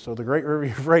you, so the great river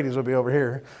Euphrates will be over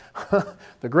here.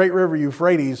 The great river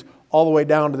Euphrates all the way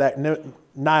down to that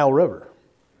Nile River.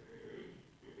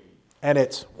 And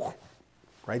it's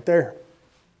right there.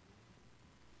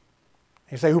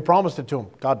 You say, who promised it to him?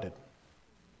 God did.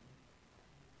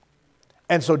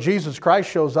 And so Jesus Christ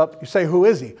shows up. You say, who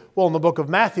is he? Well, in the book of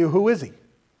Matthew, who is he?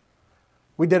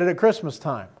 We did it at Christmas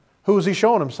time. Who is he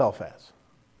showing himself as?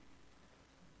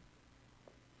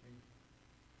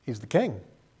 He's the king.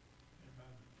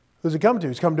 Who's he come to?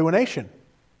 He's come to a nation.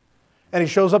 And he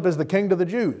shows up as the king to the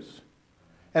Jews.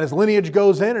 And his lineage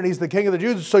goes in and he's the king of the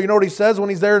Jews. So you know what he says when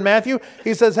he's there in Matthew?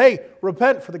 He says, hey,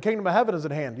 repent for the kingdom of heaven is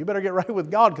at hand. You better get right with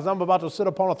God because I'm about to sit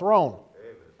upon a throne.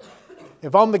 Amen.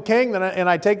 If I'm the king and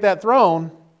I take that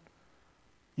throne,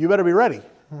 you better be ready.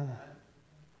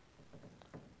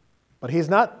 But he's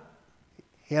not.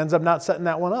 He ends up not setting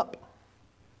that one up.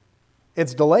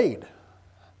 It's delayed.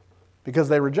 Because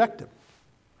they reject him.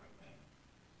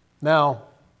 Now,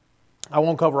 I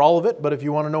won't cover all of it, but if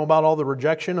you want to know about all the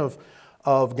rejection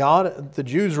of God, the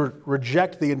Jews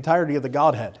reject the entirety of the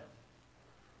Godhead.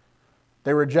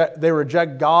 They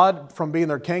reject God from being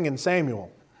their king in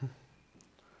Samuel.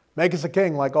 Make us a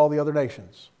king like all the other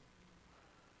nations.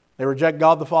 They reject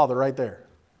God the Father right there.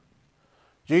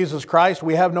 Jesus Christ,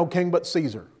 we have no king but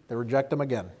Caesar. They reject him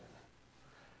again.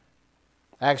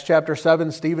 Acts chapter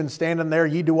 7, Stephen standing there,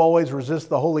 ye do always resist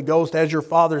the Holy Ghost, as your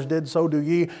fathers did, so do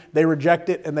ye. They reject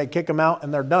it and they kick him out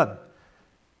and they're done.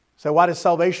 So why does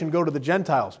salvation go to the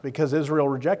Gentiles? Because Israel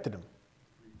rejected him.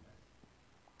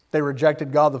 They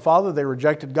rejected God the Father, they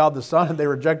rejected God the Son, and they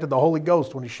rejected the Holy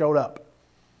Ghost when he showed up.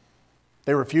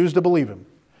 They refused to believe him.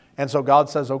 And so God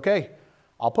says, okay,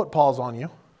 I'll put pause on you.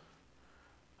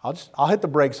 I'll hit the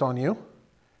brakes on you,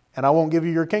 and I won't give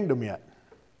you your kingdom yet.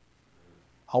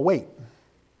 I'll wait.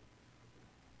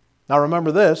 Now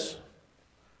remember this,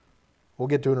 we'll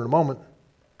get to it in a moment.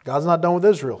 God's not done with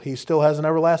Israel. He still has an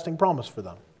everlasting promise for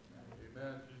them.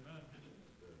 Amen.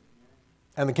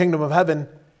 And the kingdom of heaven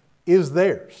is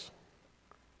theirs.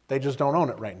 They just don't own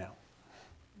it right now.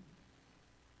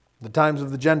 The times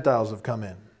of the Gentiles have come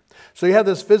in. So you have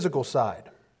this physical side.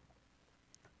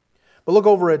 But look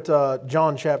over at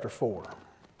John chapter 4.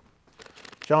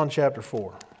 John chapter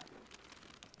 4.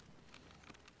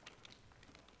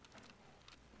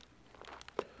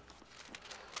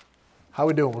 How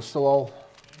we doing? We're still all...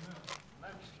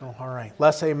 Oh, all right.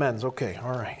 Less amens. Okay,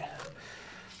 all right.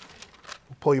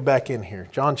 We'll pull you back in here.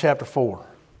 John chapter 4.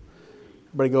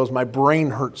 Everybody goes, my brain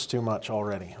hurts too much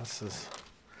already. This is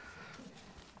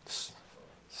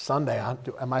Sunday.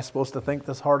 Am I supposed to think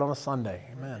this hard on a Sunday?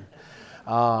 Amen.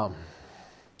 Does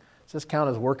this count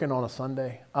as working on a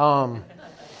Sunday?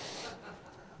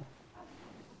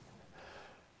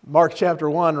 Mark chapter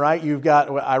 1, right?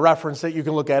 I referenced it. You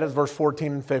can look at it. It's verse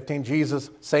 14 and 15. Jesus,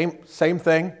 same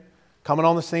thing, coming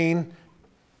on the scene.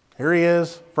 Here he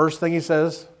is. First thing he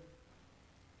says,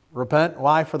 repent.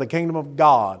 Why? For the kingdom of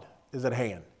God is at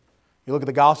hand. You look at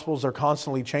the Gospels, they're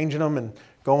constantly changing them and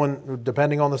going,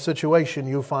 depending on the situation,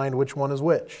 you find which one is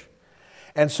which.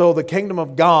 And so the kingdom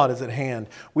of God is at hand.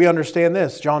 We understand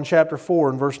this, John chapter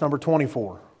 4 and verse number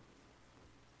 24.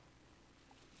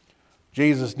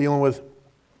 Jesus dealing with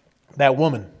that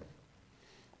woman,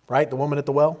 right? The woman at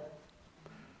the well.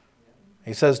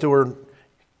 He says to her,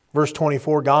 verse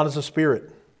 24, God is a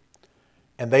spirit,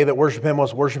 and they that worship Him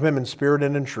must worship Him in spirit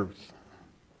and in truth.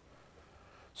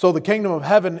 So the kingdom of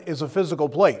heaven is a physical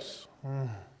place.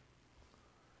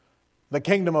 The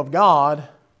kingdom of God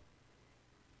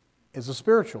is a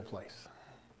spiritual place.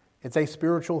 It's a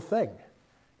spiritual thing.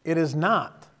 It is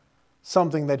not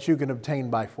something that you can obtain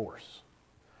by force.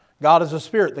 God is a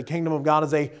spirit. The kingdom of God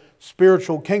is a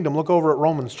spiritual kingdom. Look over at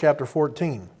Romans chapter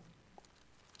 14.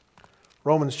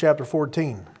 Romans chapter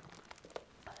 14.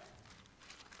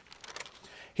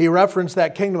 He referenced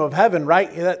that kingdom of heaven,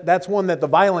 right? That's one that the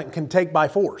violent can take by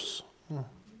force.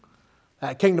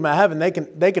 That kingdom of heaven,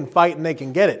 they can fight and they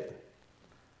can get it.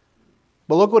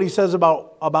 But look what he says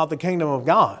about the kingdom of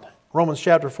God. Romans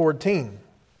chapter 14.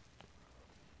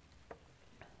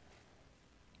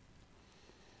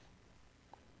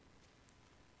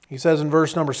 He says in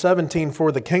verse number 17,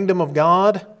 for the kingdom of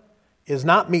God is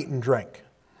not meat and drink.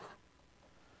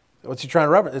 What's he trying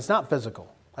to reference? It's not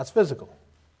physical. That's physical.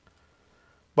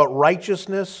 But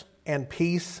righteousness and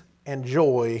peace and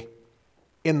joy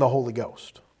in the Holy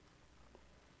Ghost.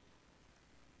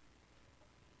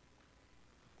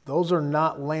 Those are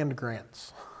not land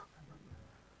grants.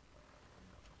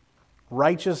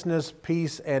 Righteousness,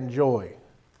 peace, and joy.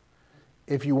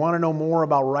 If you want to know more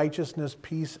about righteousness,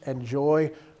 peace, and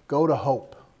joy, go to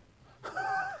Hope. A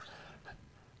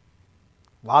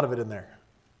lot of it in there.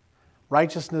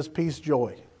 Righteousness, peace,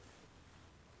 joy.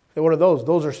 And what are those?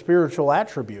 Those are spiritual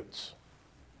attributes.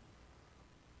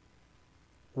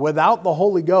 Without the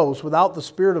Holy Ghost, without the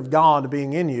Spirit of God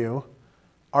being in you,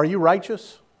 are you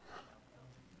righteous?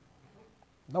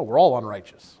 No, we're all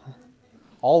unrighteous.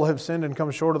 All have sinned and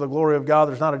come short of the glory of God.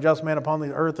 There's not a just man upon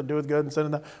the earth that doeth good and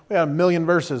sinneth not. We have a million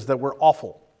verses that we're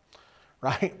awful,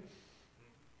 right?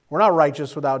 We're not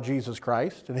righteous without Jesus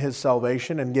Christ and His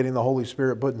salvation and getting the Holy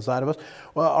Spirit put inside of us.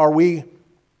 Well,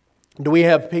 do we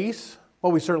have peace?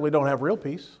 Well, we certainly don't have real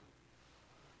peace.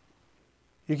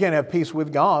 You can't have peace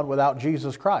with God without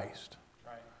Jesus Christ.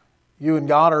 Right. You and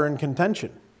God are in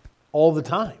contention all the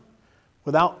time.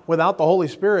 Without the Holy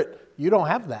Spirit, you don't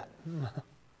have that.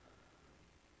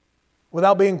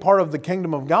 Without being part of the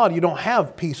kingdom of God, you don't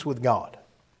have peace with God.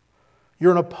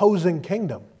 You're an opposing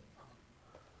kingdom.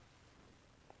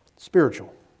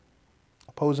 Spiritual.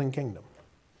 Opposing kingdom.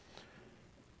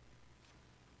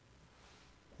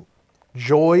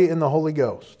 Joy in the Holy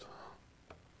Ghost.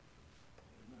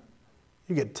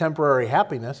 You get temporary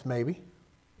happiness, maybe.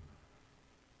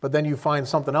 But then you find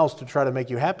something else to try to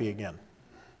make you happy again.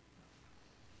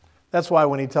 That's why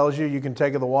when he tells you you can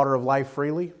take of the water of life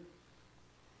freely,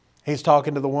 he's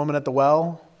talking to the woman at the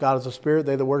well. God is a spirit.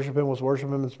 They that worship Him must worship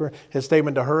Him in spirit. His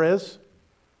statement to her is,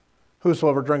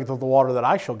 whosoever drinketh of the water that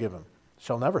I shall give him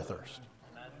shall never thirst.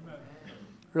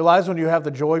 Realize when you have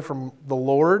the joy from the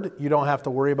Lord, you don't have to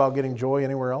worry about getting joy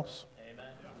anywhere else. Amen.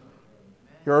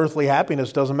 Your earthly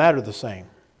happiness doesn't matter the same.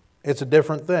 It's a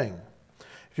different thing.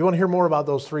 If you want to hear more about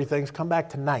those three things, come back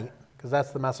tonight, because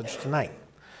that's the message tonight.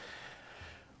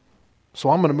 So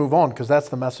I'm going to move on, because that's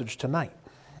the message tonight.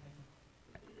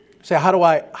 Say, how do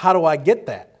I get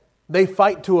that? They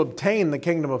fight to obtain the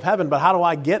kingdom of heaven, but how do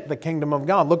I get the kingdom of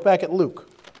God? Look back at Luke.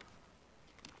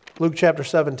 Luke chapter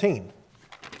 17.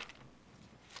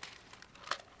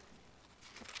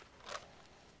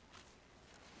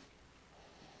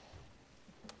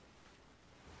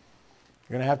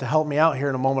 You're going to have to help me out here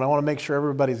in a moment. I want to make sure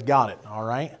everybody's got it, all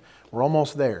right? We're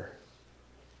almost there.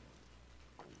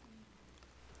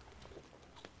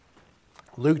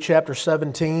 Luke chapter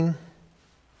 17,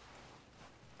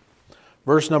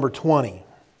 verse number 20.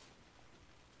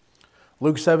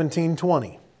 Luke 17,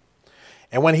 20.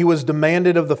 And when he was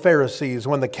demanded of the Pharisees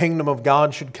when the kingdom of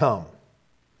God should come,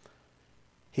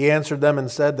 he answered them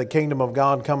and said, the kingdom of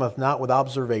God cometh not with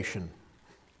observation.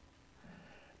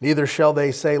 Neither shall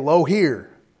they say, lo here,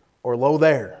 or lo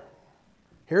there.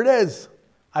 Here it is.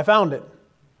 I found it.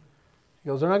 He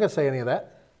goes, they're not going to say any of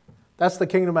that. That's the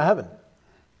kingdom of heaven.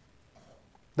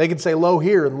 They could say lo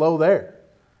here and lo there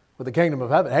with the kingdom of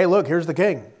heaven. Hey, look, here's the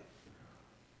king.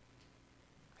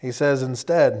 He says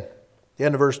instead, the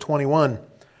end of verse 21,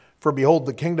 for behold,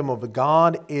 the kingdom of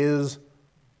God is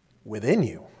within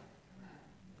you.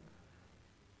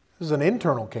 This is an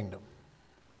internal kingdom.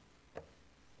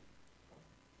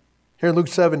 Here in Luke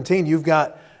 17, you've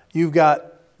got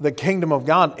the kingdom of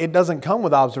God. It doesn't come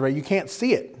with observation. You can't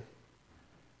see it.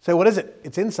 Say, what is it?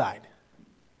 It's inside.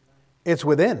 It's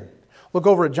within. Look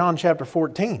over at John chapter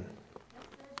 14.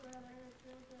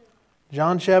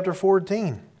 John chapter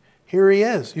 14. Here he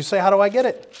is. You say, how do I get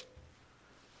it?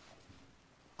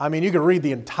 I mean, you could read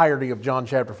the entirety of John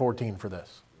chapter 14 for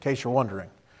this, in case you're wondering.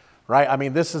 Right? I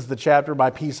mean, this is the chapter, my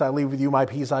peace I leave with you, my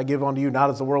peace I give unto you, not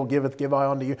as the world giveth, give I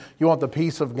unto you. You want the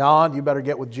peace of God, you better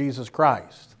get with Jesus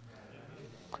Christ.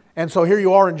 And so here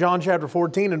you are in John chapter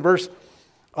 14 and verse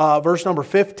number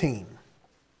 15.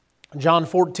 John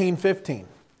 14:15.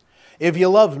 If you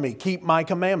love me, keep my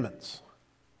commandments.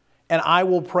 And I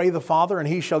will pray the Father, and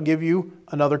he shall give you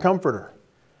another comforter,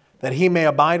 that he may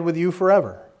abide with you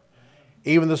forever.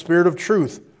 Even the Spirit of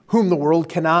truth, whom the world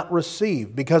cannot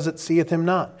receive, because it seeth him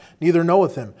not, neither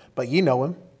knoweth him, but ye know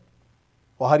him.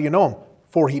 Well, how do you know him?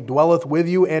 For he dwelleth with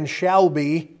you and shall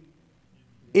be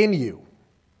in you.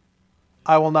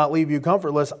 I will not leave you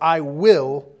comfortless. I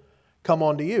will come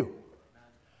unto you.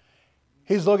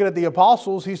 He's looking at the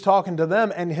apostles. He's talking to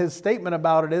them. And his statement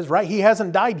about it is, right, he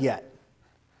hasn't died yet.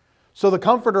 So the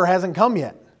Comforter hasn't come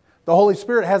yet. The Holy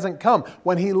Spirit hasn't come.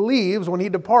 When he leaves, when he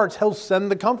departs, he'll send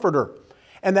the Comforter.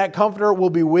 And that Comforter will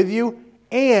be with you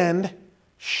and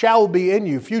shall be in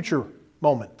you. Future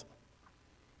moment.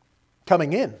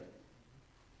 Coming in.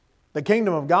 The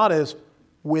kingdom of God is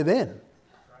within.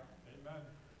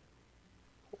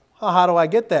 How do I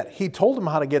get that? He told him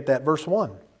how to get that. Verse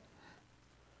 1.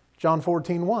 John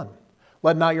 14:1.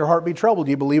 Let not your heart be troubled.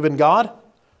 You believe in God?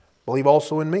 Believe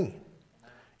also in me.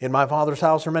 In my Father's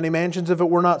house are many mansions. If it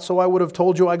were not so, I would have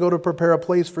told you, I go to prepare a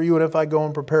place for you. And if I go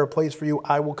and prepare a place for you,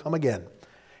 I will come again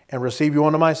and receive you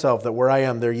unto myself, that where I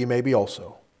am, there ye may be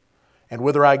also. And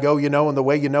whither I go, you know, and the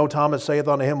way you know. Thomas saith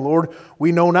unto him, Lord,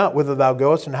 we know not whither thou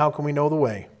goest, and how can we know the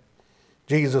way?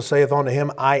 Jesus saith unto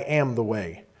him, I am the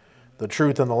way, the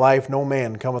truth, and the life. No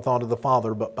man cometh unto the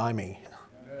Father but by me.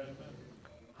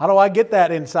 How do I get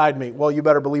that inside me? Well, you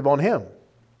better believe on him.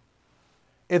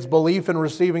 It's belief in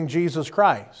receiving Jesus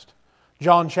Christ.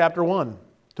 John chapter 1.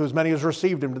 To as many as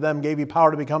received him, to them gave he power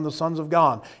to become the sons of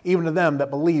God, even to them that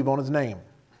believe on his name.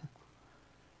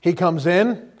 He comes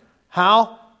in.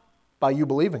 How? By you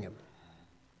believing him.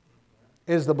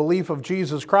 It is the belief of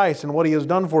Jesus Christ and what he has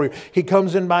done for you. He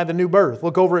comes in by the new birth.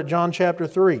 Look over at John chapter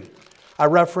 3. I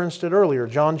referenced it earlier.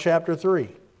 John chapter 3.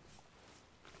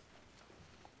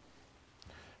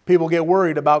 People get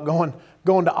worried about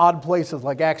going to odd places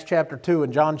like Acts chapter 2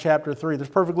 and John chapter 3. There's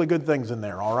perfectly good things in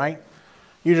there, all right?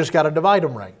 You just got to divide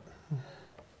them right.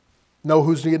 Know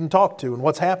who's getting talked to and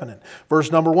what's happening.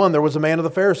 Verse number 1, there was a man of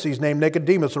the Pharisees named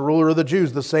Nicodemus, a ruler of the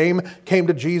Jews. The same came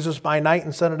to Jesus by night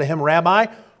and said unto him, Rabbi,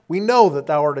 we know that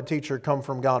thou art a teacher come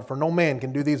from God, for no man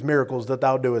can do these miracles that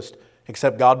thou doest,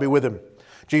 except God be with him.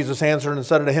 Jesus answered and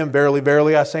said unto him, Verily,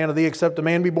 verily, I say unto thee, except a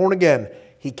man be born again,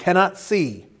 he cannot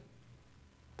see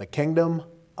the kingdom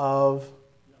of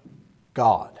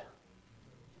God.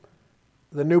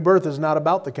 The new birth is not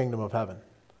about the kingdom of heaven.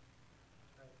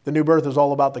 The new birth is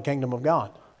all about the kingdom of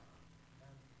God.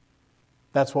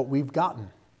 That's what we've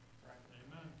gotten.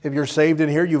 If you're saved in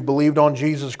here, you've believed on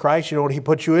Jesus Christ, you know what he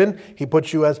put you in? He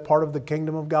put you as part of the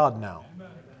kingdom of God now.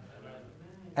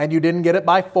 And you didn't get it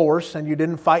by force, and you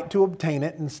didn't fight to obtain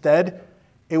it. Instead,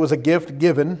 it was a gift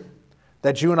given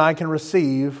that you and I can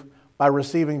receive by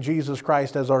receiving Jesus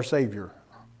Christ as our Savior.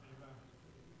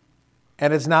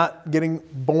 And it's not getting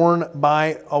born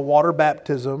by a water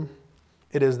baptism.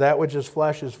 It is that which is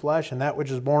flesh, and that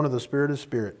which is born of the Spirit is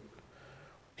spirit.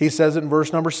 He says it in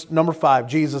verse number 5.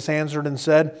 Jesus answered and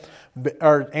said,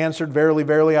 Verily,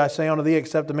 verily, I say unto thee,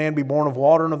 except a man be born of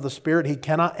water and of the Spirit, he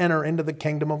cannot enter into the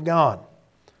kingdom of God.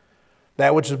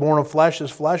 That which is born of flesh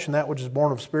is flesh, and that which is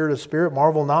born of spirit is spirit.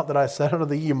 Marvel not that I said unto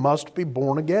thee, you must be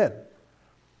born again.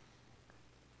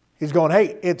 He's going,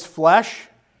 hey, it's flesh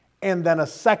and then a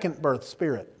second birth,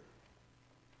 spirit.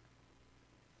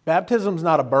 Baptism's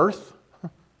not a birth.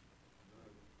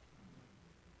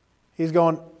 He's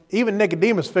going, even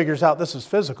Nicodemus figures out this is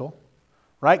physical.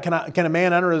 Right? Can a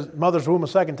man enter his mother's womb a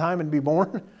second time and be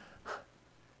born?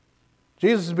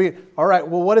 Jesus is being, all right,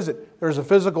 well, what is it? There's a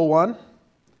physical one.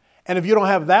 And if you don't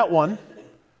have that one,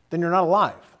 then you're not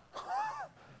alive.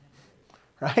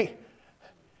 Right?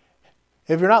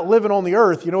 If you're not living on the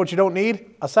earth, you know what you don't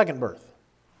need? A second birth.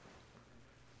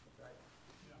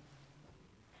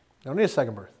 They don't need a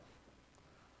second birth.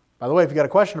 By the way, if you got a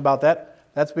question about that,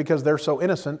 that's because they're so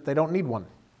innocent, they don't need one.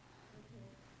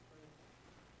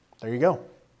 There you go.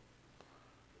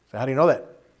 So how do you know that?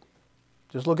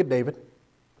 Just look at David.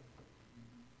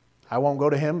 I won't go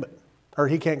to him, or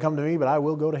he can't come to me, but I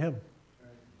will go to him.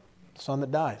 The son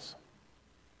that dies.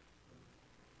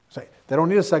 Say, they don't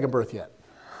need a second birth yet.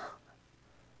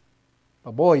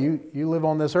 But boy, you live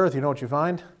on this earth, you know what you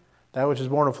find? That which is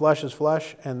born of flesh is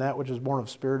flesh, and that which is born of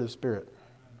spirit is spirit.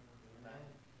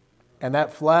 And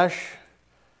that flesh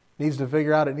needs to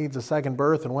figure out it needs a second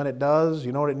birth, and when it does,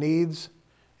 you know what it needs?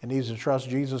 It needs to trust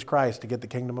Jesus Christ to get the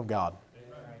kingdom of God.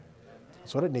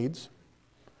 That's what it needs.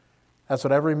 That's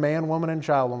what every man, woman, and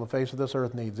child on the face of this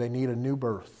earth needs. They need a new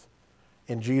birth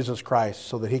in Jesus Christ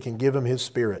so that He can give them His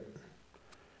Spirit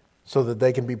so that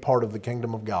they can be part of the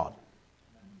kingdom of God.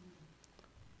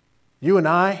 You and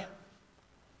I,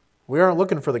 we aren't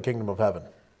looking for the kingdom of heaven.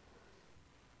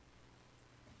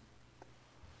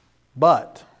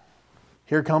 But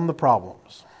here come the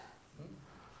problems.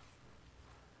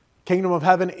 Kingdom of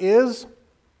heaven is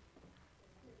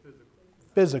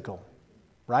physical,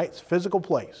 right? It's a physical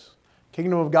place.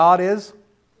 Kingdom of God is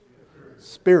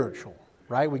spiritual,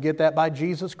 right? We get that by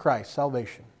Jesus Christ,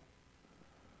 salvation.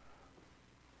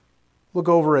 Look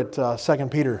over at 2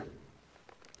 Peter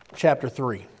chapter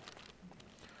 3.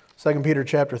 2 Peter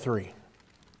chapter 3.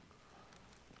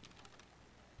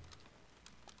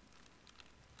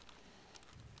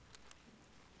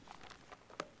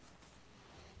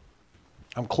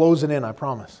 I'm closing in, I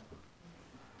promise.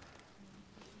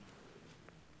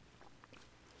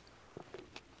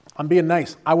 I'm being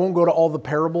nice. I won't go to all the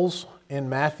parables in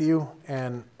Matthew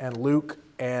and Luke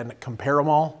and compare them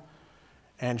all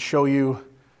and show you.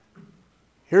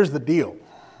 Here's the deal.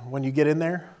 When you get in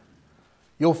there,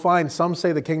 you'll find some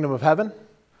say the kingdom of heaven.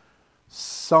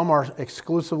 Some are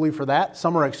exclusively for that.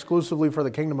 Some are exclusively for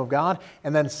the kingdom of God.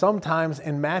 And then sometimes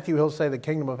in Matthew he'll say the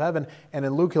kingdom of heaven, and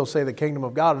in Luke he'll say the kingdom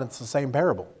of God, and it's the same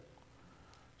parable.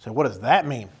 So what does that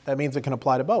mean? That means it can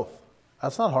apply to both.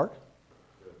 That's not hard.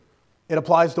 It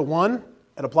applies to one,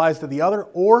 it applies to the other,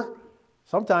 or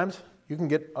sometimes you can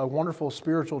get a wonderful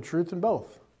spiritual truth in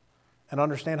both and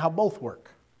understand how both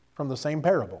work from the same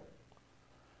parable.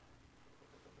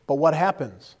 But what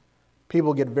happens?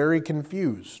 People get very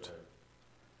confused.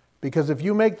 Because if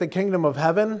you make the kingdom of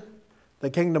heaven the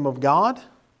kingdom of God,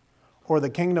 or the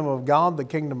kingdom of God the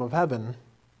kingdom of heaven,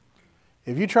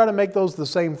 if you try to make those the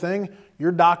same thing,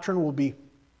 your doctrine will be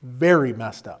very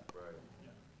messed up.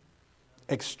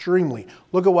 Extremely.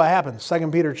 Look at what happens.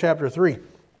 2 Peter chapter 3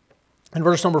 and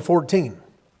verse number 14.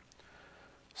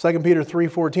 2 Peter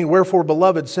 3:14. Wherefore,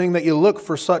 beloved, seeing that you look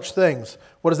for such things.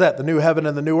 What is that? The new heaven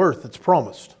and the new earth. It's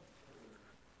promised.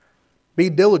 Be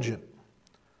diligent,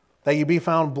 that you be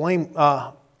found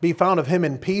of Him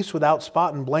in peace, without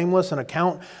spot and blameless, and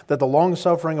account that the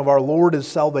long-suffering of our Lord is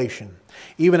salvation.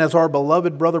 Even as our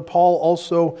beloved brother Paul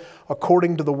also,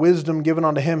 according to the wisdom given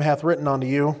unto him, hath written unto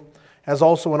you, as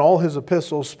also in all his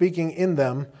epistles, speaking in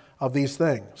them of these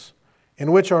things,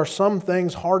 in which are some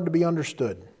things hard to be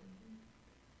understood,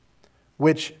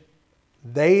 which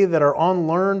they that are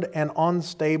unlearned and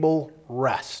unstable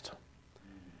wrest,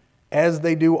 as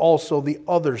they do also the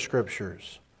other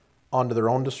scriptures, unto their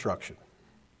own destruction.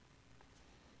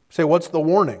 Say, what's the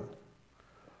warning?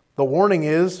 The warning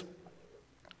is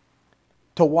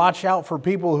to watch out for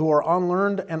people who are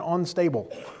unlearned and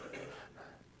unstable.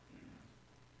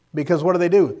 Because what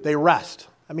do? They wrest.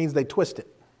 That means they twist it.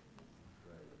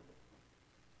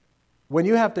 When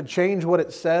you have to change what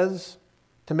it says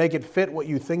to make it fit what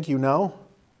you think you know,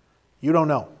 you don't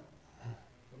know.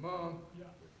 Come on.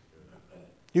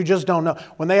 You just don't know.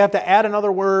 When they have to add another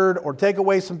word or take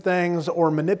away some things or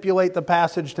manipulate the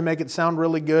passage to make it sound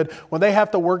really good, when they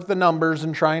have to work the numbers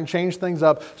and try and change things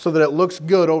up so that it looks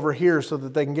good over here so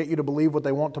that they can get you to believe what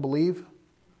they want to believe,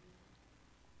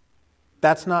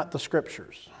 that's not the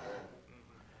scriptures.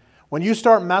 When you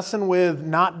start messing with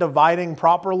not dividing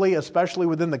properly, especially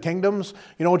within the kingdoms,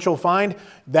 you know what you'll find?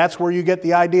 That's where you get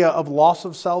the idea of loss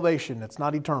of salvation. It's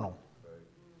not eternal.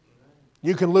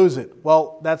 You can lose it.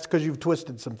 Well, that's because you've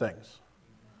twisted some things.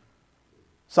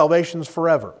 Salvation's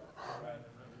forever.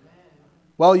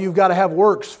 Well, you've got to have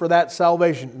works for that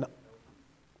salvation.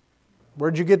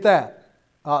 Where'd you get that?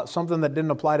 Something that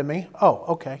didn't apply to me? Oh,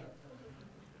 okay.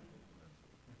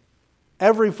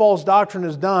 Every false doctrine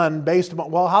is done based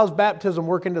upon, well, how's baptism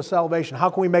work into salvation?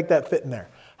 How can we make that fit in there?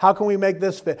 How can we make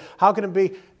this fit? How can it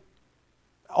be?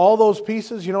 All those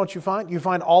pieces, you know what you find? You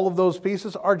find all of those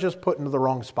pieces are just put into the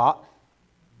wrong spot.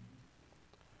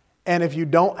 And if you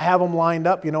don't have them lined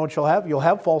up, you know what you'll have? You'll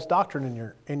have false doctrine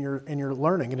in your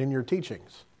learning and in your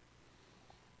teachings.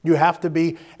 You have to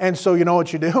be, and so you know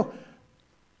what you do?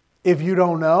 If you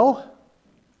don't know,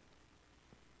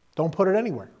 don't put it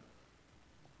anywhere.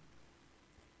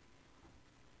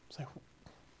 Say,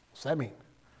 what's that mean?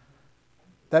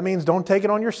 That means don't take it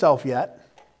on yourself yet.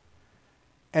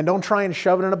 And don't try and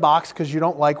shove it in a box because you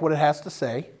don't like what it has to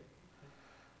say.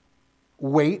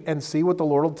 Wait and see what the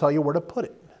Lord will tell you where to put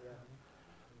it.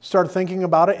 Start thinking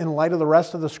about it in light of the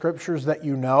rest of the scriptures that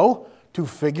you know to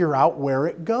figure out where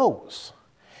it goes.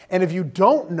 And if you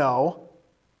don't know,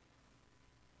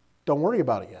 don't worry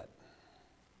about it yet.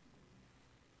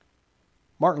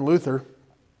 Martin Luther,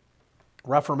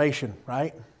 Reformation,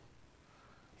 right?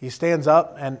 He stands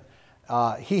up and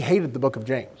he hated the book of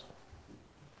James.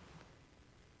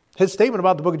 His statement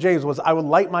about the book of James was, I would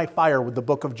light my fire with the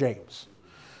book of James.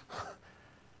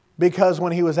 Because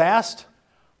when he was asked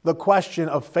the question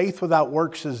of faith without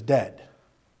works is dead,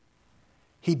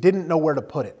 he didn't know where to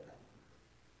put it.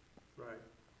 Right.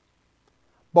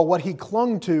 But what he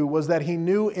clung to was that he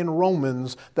knew in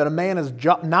Romans that a man is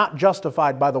not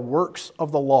justified by the works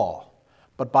of the law,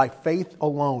 but by faith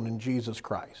alone in Jesus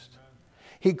Christ.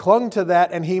 He clung to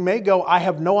that, and he may go, I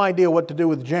have no idea what to do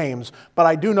with James, but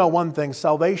I do know one thing,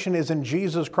 salvation is in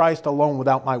Jesus Christ alone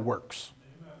without my works.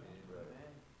 Amen.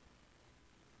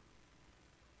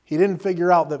 He didn't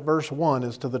figure out that verse 1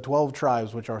 is to the 12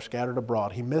 tribes which are scattered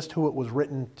abroad. He missed who it was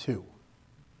written to.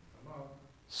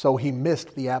 So he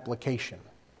missed the application.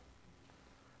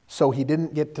 So he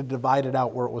didn't get to divide it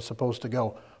out where it was supposed to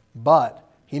go. But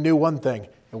he knew one thing,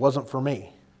 it wasn't for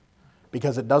me,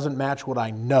 because it doesn't match what I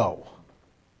know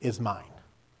is mine.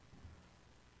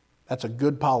 That's a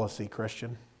good policy,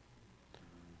 Christian.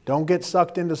 Don't get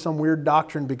sucked into some weird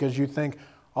doctrine because you think,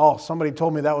 oh, somebody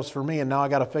told me that was for me and now I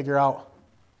got to figure out.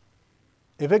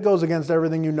 If it goes against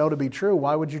everything you know to be true,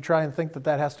 why would you try and think that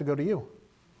that has to go to you?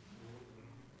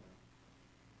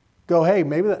 Go, hey,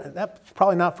 maybe that's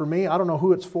probably not for me. I don't know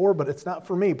who it's for, but it's not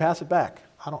for me. Pass it back.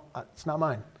 It's not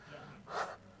mine.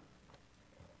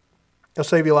 It'll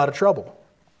save you a lot of trouble.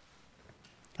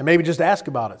 And maybe just ask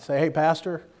about it. Say, hey,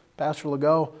 Pastor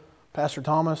Legault, Pastor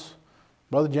Thomas,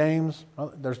 Brother James.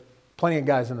 There's plenty of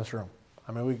guys in this room.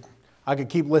 I mean, I could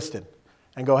keep listed.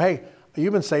 And go, hey,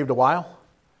 you've been saved a while.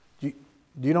 Do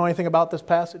you know anything about this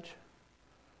passage?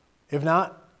 If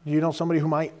not, do you know somebody who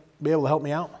might be able to help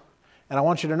me out? And I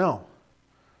want you to know,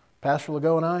 Pastor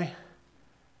Legault and I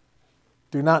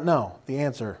do not know the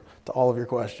answer to all of your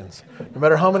questions. No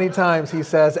matter how many times he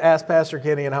says, ask Pastor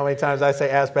Kinney, and how many times I say,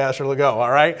 ask Pastor Legault,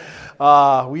 all right?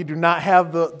 We do not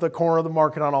have the corner of the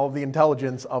market on all of the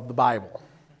intelligence of the Bible.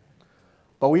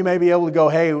 But we may be able to go,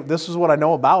 hey, this is what I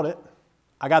know about it.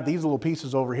 I got these little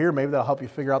pieces over here. Maybe that'll help you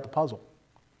figure out the puzzle.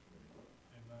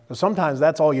 Because sometimes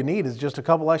that's all you need is just a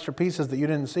couple extra pieces that you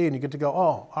didn't see, and you get to go,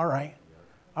 oh, all right.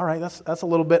 All right, that's a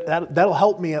little bit, that'll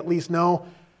help me at least know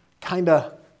kind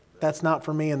of that's not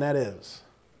for me and that is.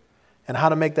 And how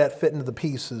to make that fit into the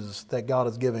pieces that God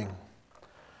is giving.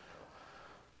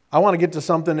 I want to get to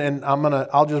something, and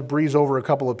I'll just breeze over a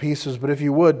couple of pieces. But if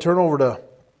you would turn over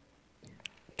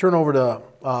to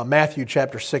Matthew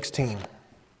chapter 16.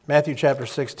 Matthew chapter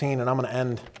 16, and I'm going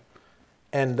to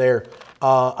end there.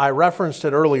 I referenced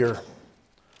it earlier,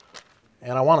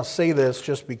 and I want to say this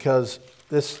just because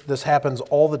this happens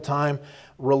all the time.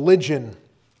 Religion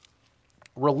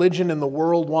in the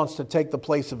world wants to take the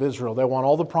place of Israel. They want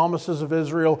all the promises of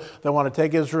Israel. They want to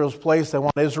take Israel's place. They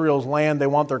want Israel's land. They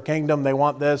want their kingdom. They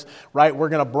want this, right? We're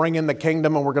going to bring in the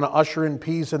kingdom and we're going to usher in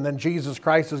peace, and then Jesus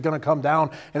Christ is going to come down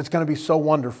and it's going to be so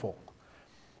wonderful.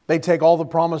 They take all the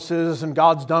promises and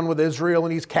God's done with Israel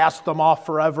and He's cast them off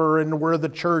forever and we're the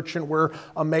church and we're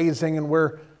amazing and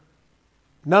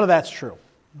none of that's true.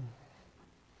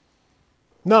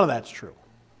 None of that's true.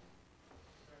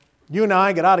 You and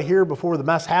I get out of here before the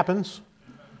mess happens.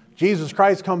 Jesus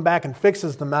Christ comes back and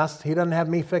fixes the mess. He doesn't have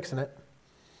me fixing it.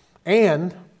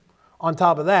 And on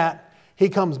top of that, He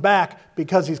comes back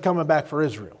because He's coming back for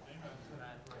Israel.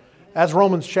 That's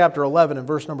Romans chapter 11 and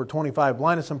verse number 25.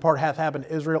 Blindness in part hath happened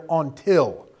to Israel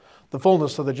until the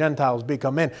fullness of the Gentiles be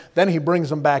come in. Then He brings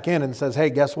them back in and says,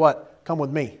 hey, guess what? Come with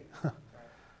me.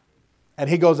 And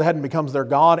He goes ahead and becomes their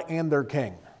God and their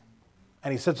king.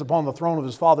 And He sits upon the throne of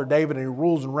His father David, and He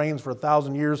rules and reigns for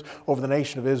 1,000 years over the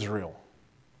nation of Israel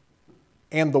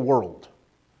and the world.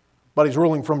 But He's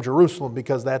ruling from Jerusalem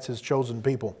because that's His chosen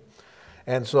people.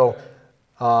 And so,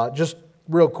 just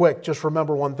real quick, just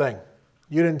remember one thing.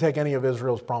 You didn't take any of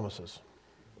Israel's promises.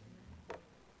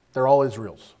 They're all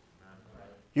Israel's.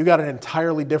 You got an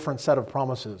entirely different set of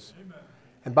promises.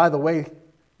 And by the way,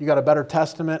 you got a better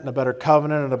testament and a better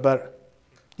covenant and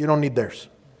you don't need theirs.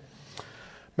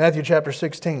 Matthew chapter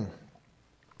 16,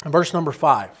 and verse number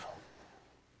 5.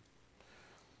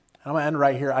 I'm going to end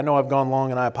right here. I know I've gone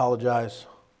long and I apologize.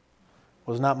 It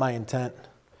was not my intent.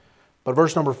 But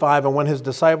verse number 5, and when his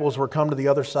disciples were come to the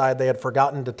other side, they had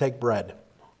forgotten to take bread.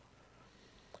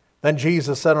 Then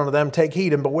Jesus said unto them, take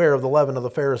heed and beware of the leaven of the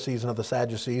Pharisees and of the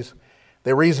Sadducees.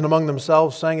 They reasoned among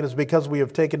themselves, saying, it is because we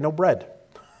have taken no bread.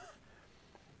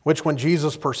 Which when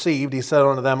Jesus perceived, he said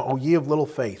unto them, O ye of little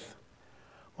faith,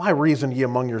 why reason ye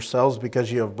among yourselves,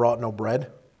 because ye have brought no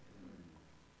bread?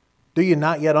 Do ye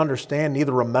not yet understand,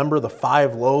 neither remember the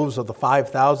 5 loaves of the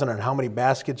 5,000 and how many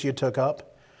baskets ye took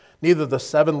up? Neither the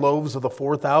 7 loaves of the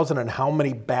 4,000 and how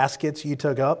many baskets ye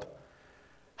took up?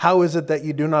 How is it that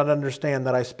ye do not understand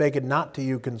that I spake it not to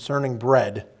you concerning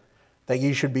bread, that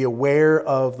ye should be aware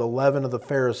of the leaven of the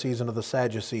Pharisees and of the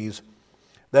Sadducees?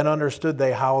 Then understood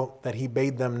they how that he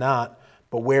bade them not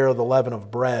beware of the leaven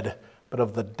of bread, but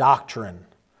of the doctrine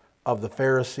of the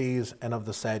Pharisees and of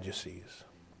the Sadducees.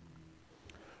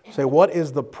 Say, what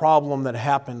is the problem that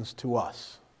happens to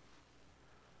us?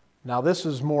 Now, this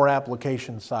is more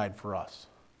application side for us.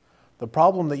 The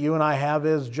problem that you and I have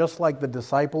is, just like the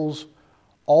disciples,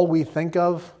 all we think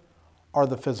of are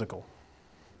the physical.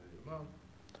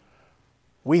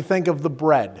 We think of the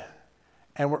bread,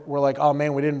 and we're like, oh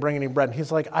man, we didn't bring any bread. And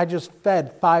he's like, I just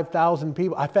fed 5,000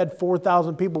 people. I fed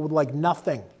 4,000 people with like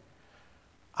nothing.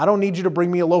 I don't need you to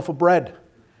bring me a loaf of bread.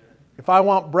 If I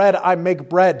want bread, I make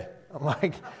bread. I'm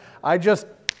like,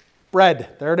 bread.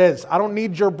 There it is. I don't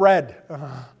need your bread.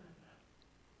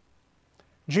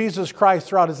 Jesus Christ,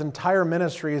 throughout his entire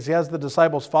ministry, as he has the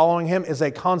disciples following him, is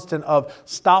a constant of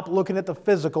stop looking at the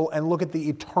physical and look at the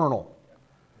eternal.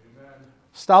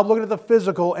 Stop looking at the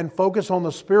physical and focus on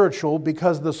the spiritual,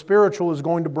 because the spiritual is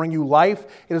going to bring you life.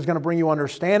 It is going to bring you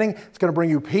understanding. It's going to bring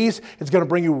you peace. It's going to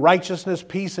bring you righteousness,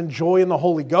 peace, and joy in the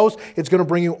Holy Ghost. It's going to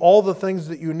bring you all the things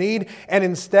that you need. And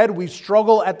instead, we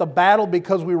struggle at the battle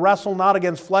because we wrestle not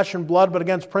against flesh and blood, but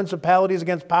against principalities,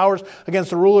 against powers,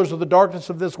 against the rulers of the darkness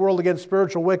of this world, against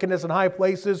spiritual wickedness in high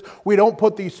places. We don't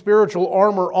put the spiritual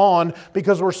armor on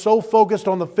because we're so focused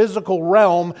on the physical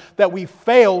realm that we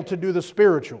fail to do the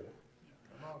spiritual.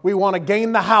 We want to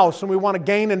gain the house, and we want to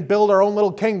gain and build our own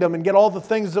little kingdom and get all the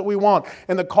things that we want,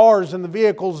 and the cars and the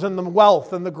vehicles and the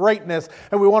wealth and the greatness,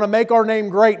 and we want to make our name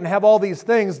great and have all these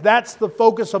things. That's the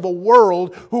focus of a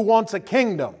world who wants a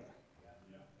kingdom.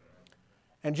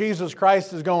 And Jesus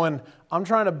Christ is going, I'm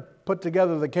trying to put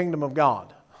together the kingdom of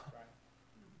God.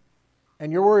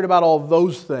 And you're worried about all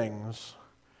those things,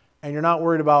 and you're not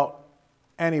worried about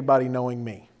anybody knowing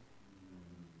me.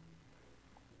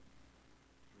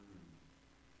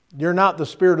 You're not the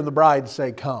Spirit of the bride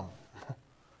say, come.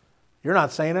 You're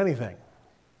not saying anything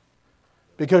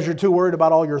because you're too worried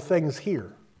about all your things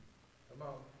here.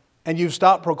 And you've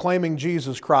stopped proclaiming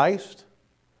Jesus Christ.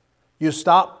 You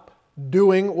stop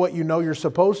doing what you know you're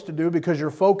supposed to do because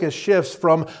your focus shifts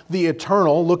from the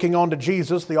eternal, looking on to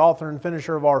Jesus, the author and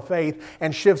finisher of our faith,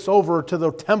 and shifts over to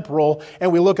the temporal,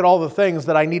 and we look at all the things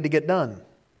that I need to get done.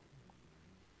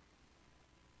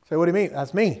 Say, what do you mean?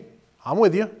 That's me. I'm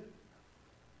with you.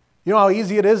 You know how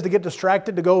easy it is to get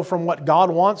distracted, to go from what God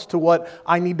wants to what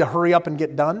I need to hurry up and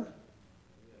get done?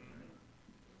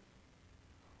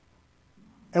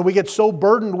 And we get so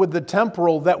burdened with the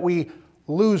temporal that we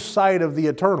lose sight of the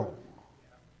eternal.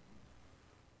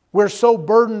 We're so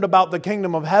burdened about the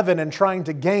kingdom of heaven and trying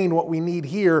to gain what we need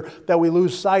here that we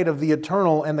lose sight of the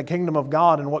eternal and the kingdom of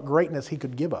God and what greatness He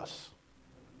could give us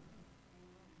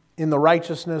in the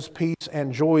righteousness, peace,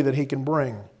 and joy that He can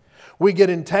bring. We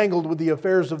get entangled with the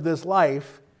affairs of this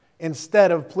life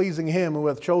instead of pleasing Him who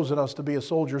hath chosen us to be a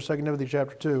soldier, 2 Timothy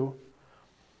chapter 2.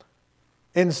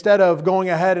 Instead of going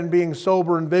ahead and being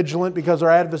sober and vigilant, because our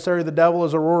adversary the devil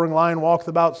is a roaring lion, walketh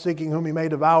about seeking whom he may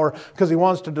devour, because he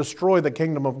wants to destroy the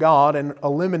kingdom of God and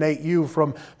eliminate you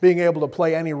from being able to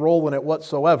play any role in it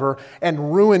whatsoever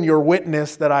and ruin your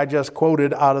witness that I just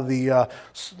quoted out of the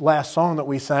last song that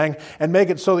we sang, and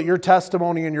make it so that your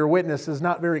testimony and your witness is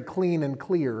not very clean and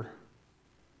clear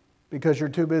because you're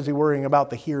too busy worrying about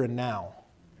the here and now.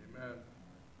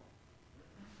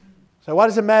 So why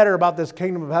does it matter about this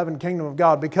kingdom of heaven, kingdom of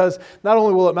God? Because not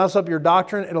only will it mess up your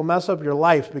doctrine, it'll mess up your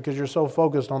life because you're so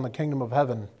focused on the kingdom of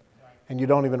heaven and you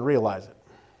don't even realize it.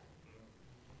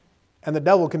 And the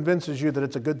devil convinces you that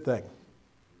it's a good thing.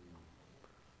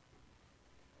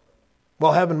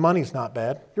 Well, having money's not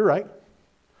bad. You're right.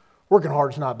 Working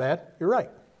hard's not bad. You're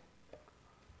right.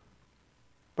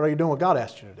 But are you doing what God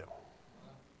asked you to do?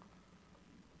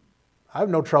 I have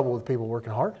no trouble with people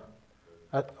working hard.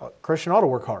 A Christian ought to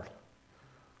work hard.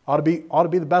 Ought to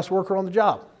be the best worker on the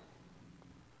job.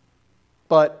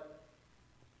 But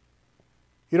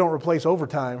you don't replace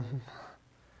overtime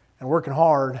and working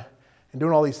hard and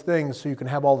doing all these things so you can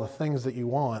have all the things that you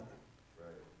want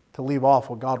to leave off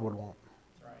what God would want.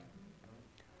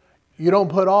 You don't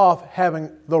put off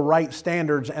having the right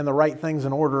standards and the right things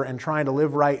in order and trying to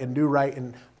live right and do right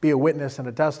and be a witness and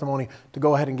a testimony to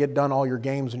go ahead and get done all your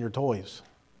games and your toys.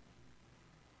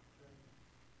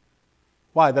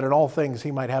 Why? That in all things He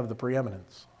might have the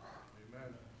preeminence.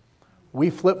 Amen.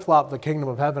 We flip-flop the kingdom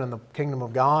of heaven and the kingdom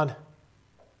of God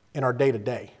in our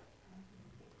day-to-day.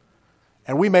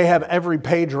 And we may have every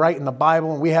page right in the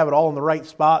Bible, and we have it all in the right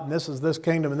spot, and this is this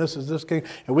kingdom, and this is this kingdom,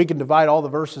 and we can divide all the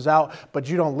verses out, but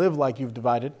you don't live like you've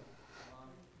divided.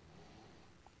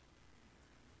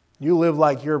 You live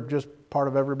like you're just part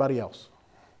of everybody else.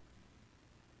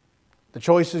 The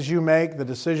choices you make, the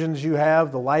decisions you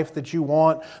have, the life that you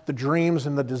want, the dreams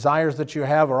and the desires that you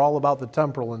have are all about the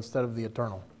temporal instead of the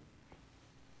eternal.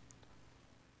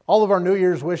 All of our New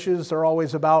Year's wishes are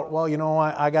always about, well,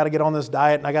 I got to get on this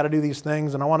diet and I got to do these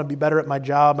things and I want to be better at my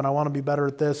job and I want to be better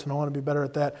at this and I want to be better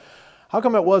at that. How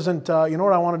come it wasn't, you know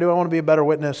what I want to do? I want to be a better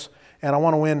witness and I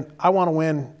want to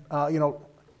win,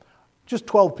 just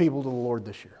 12 people to the Lord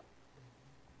this year.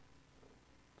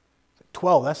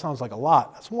 12, that sounds like a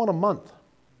lot. That's one a month.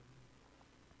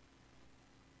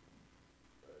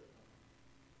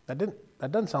 That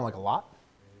doesn't sound like a lot.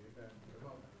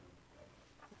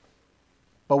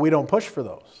 But we don't push for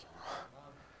those.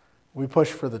 We push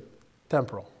for the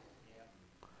temporal.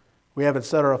 We haven't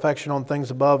set our affection on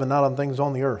things above and not on things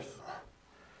on the earth.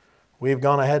 We have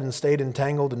gone ahead and stayed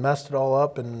entangled and messed it all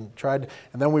up and tried,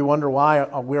 and then we wonder why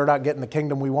we're not getting the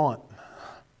kingdom we want.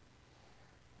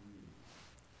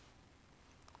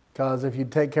 Because if you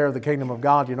take care of the kingdom of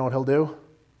God, you know what He'll do?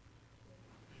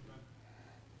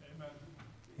 Amen.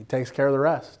 He takes care of the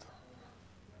rest.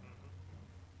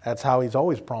 That's how He's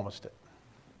always promised it.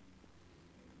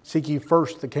 Seek ye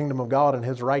first the kingdom of God and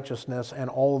His righteousness, and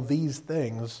all these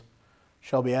things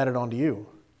shall be added unto you.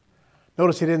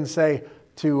 Notice He didn't say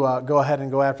to go ahead and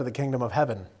go after the kingdom of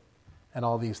heaven and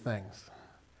all these things.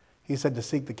 He said to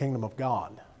seek the kingdom of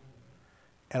God,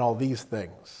 and all these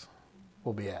things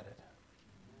will be added.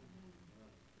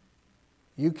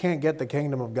 You can't get the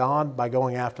kingdom of God by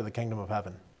going after the kingdom of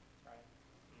heaven.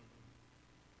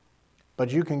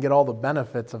 But you can get all the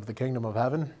benefits of the kingdom of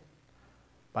heaven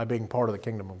by being part of the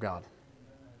kingdom of God.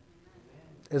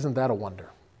 Isn't that a wonder?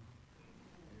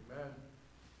 Amen.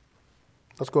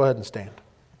 Let's go ahead and stand.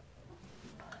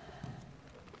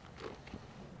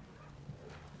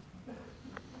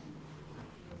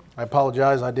 I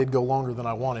apologize, I did go longer than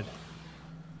I wanted.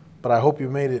 But I hope I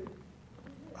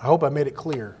made it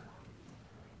clear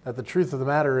that the truth of the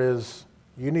matter is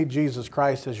you need Jesus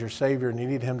Christ as your Savior and you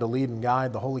need Him to lead and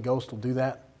guide. The Holy Ghost will do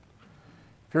that.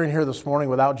 If you're in here this morning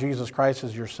without Jesus Christ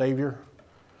as your Savior,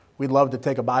 we'd love to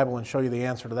take a Bible and show you the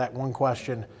answer to that one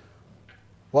question.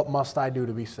 What must I do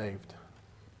to be saved?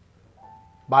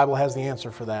 The Bible has the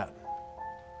answer for that.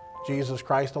 Jesus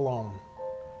Christ alone.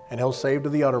 And He'll save to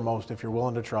the uttermost if you're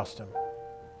willing to trust Him.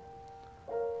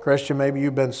 Christian, maybe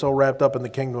you've been so wrapped up in the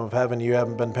kingdom of heaven you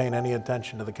haven't been paying any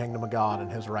attention to the kingdom of God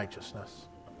and His righteousness.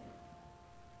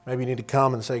 Maybe you need to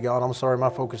come and say, God, I'm sorry, my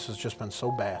focus has just been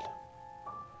so bad.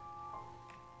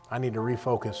 I need to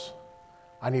refocus.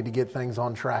 I need to get things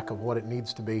on track of what it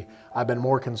needs to be. I've been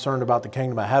more concerned about the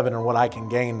kingdom of heaven and what I can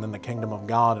gain than the kingdom of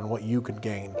God and what you can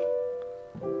gain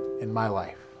in my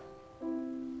life.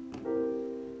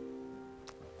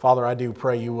 Father, I do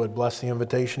pray you would bless the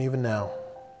invitation even now.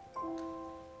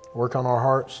 Work on our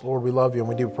hearts. Lord, we love you and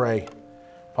we do pray.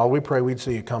 Father, we pray we'd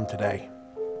see you come today.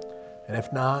 And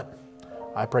if not,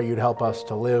 I pray you'd help us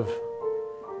to live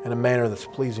in a manner that's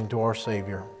pleasing to our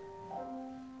Savior.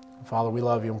 Father, we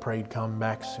love you and pray you'd come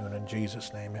back soon. In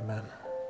Jesus' name, amen.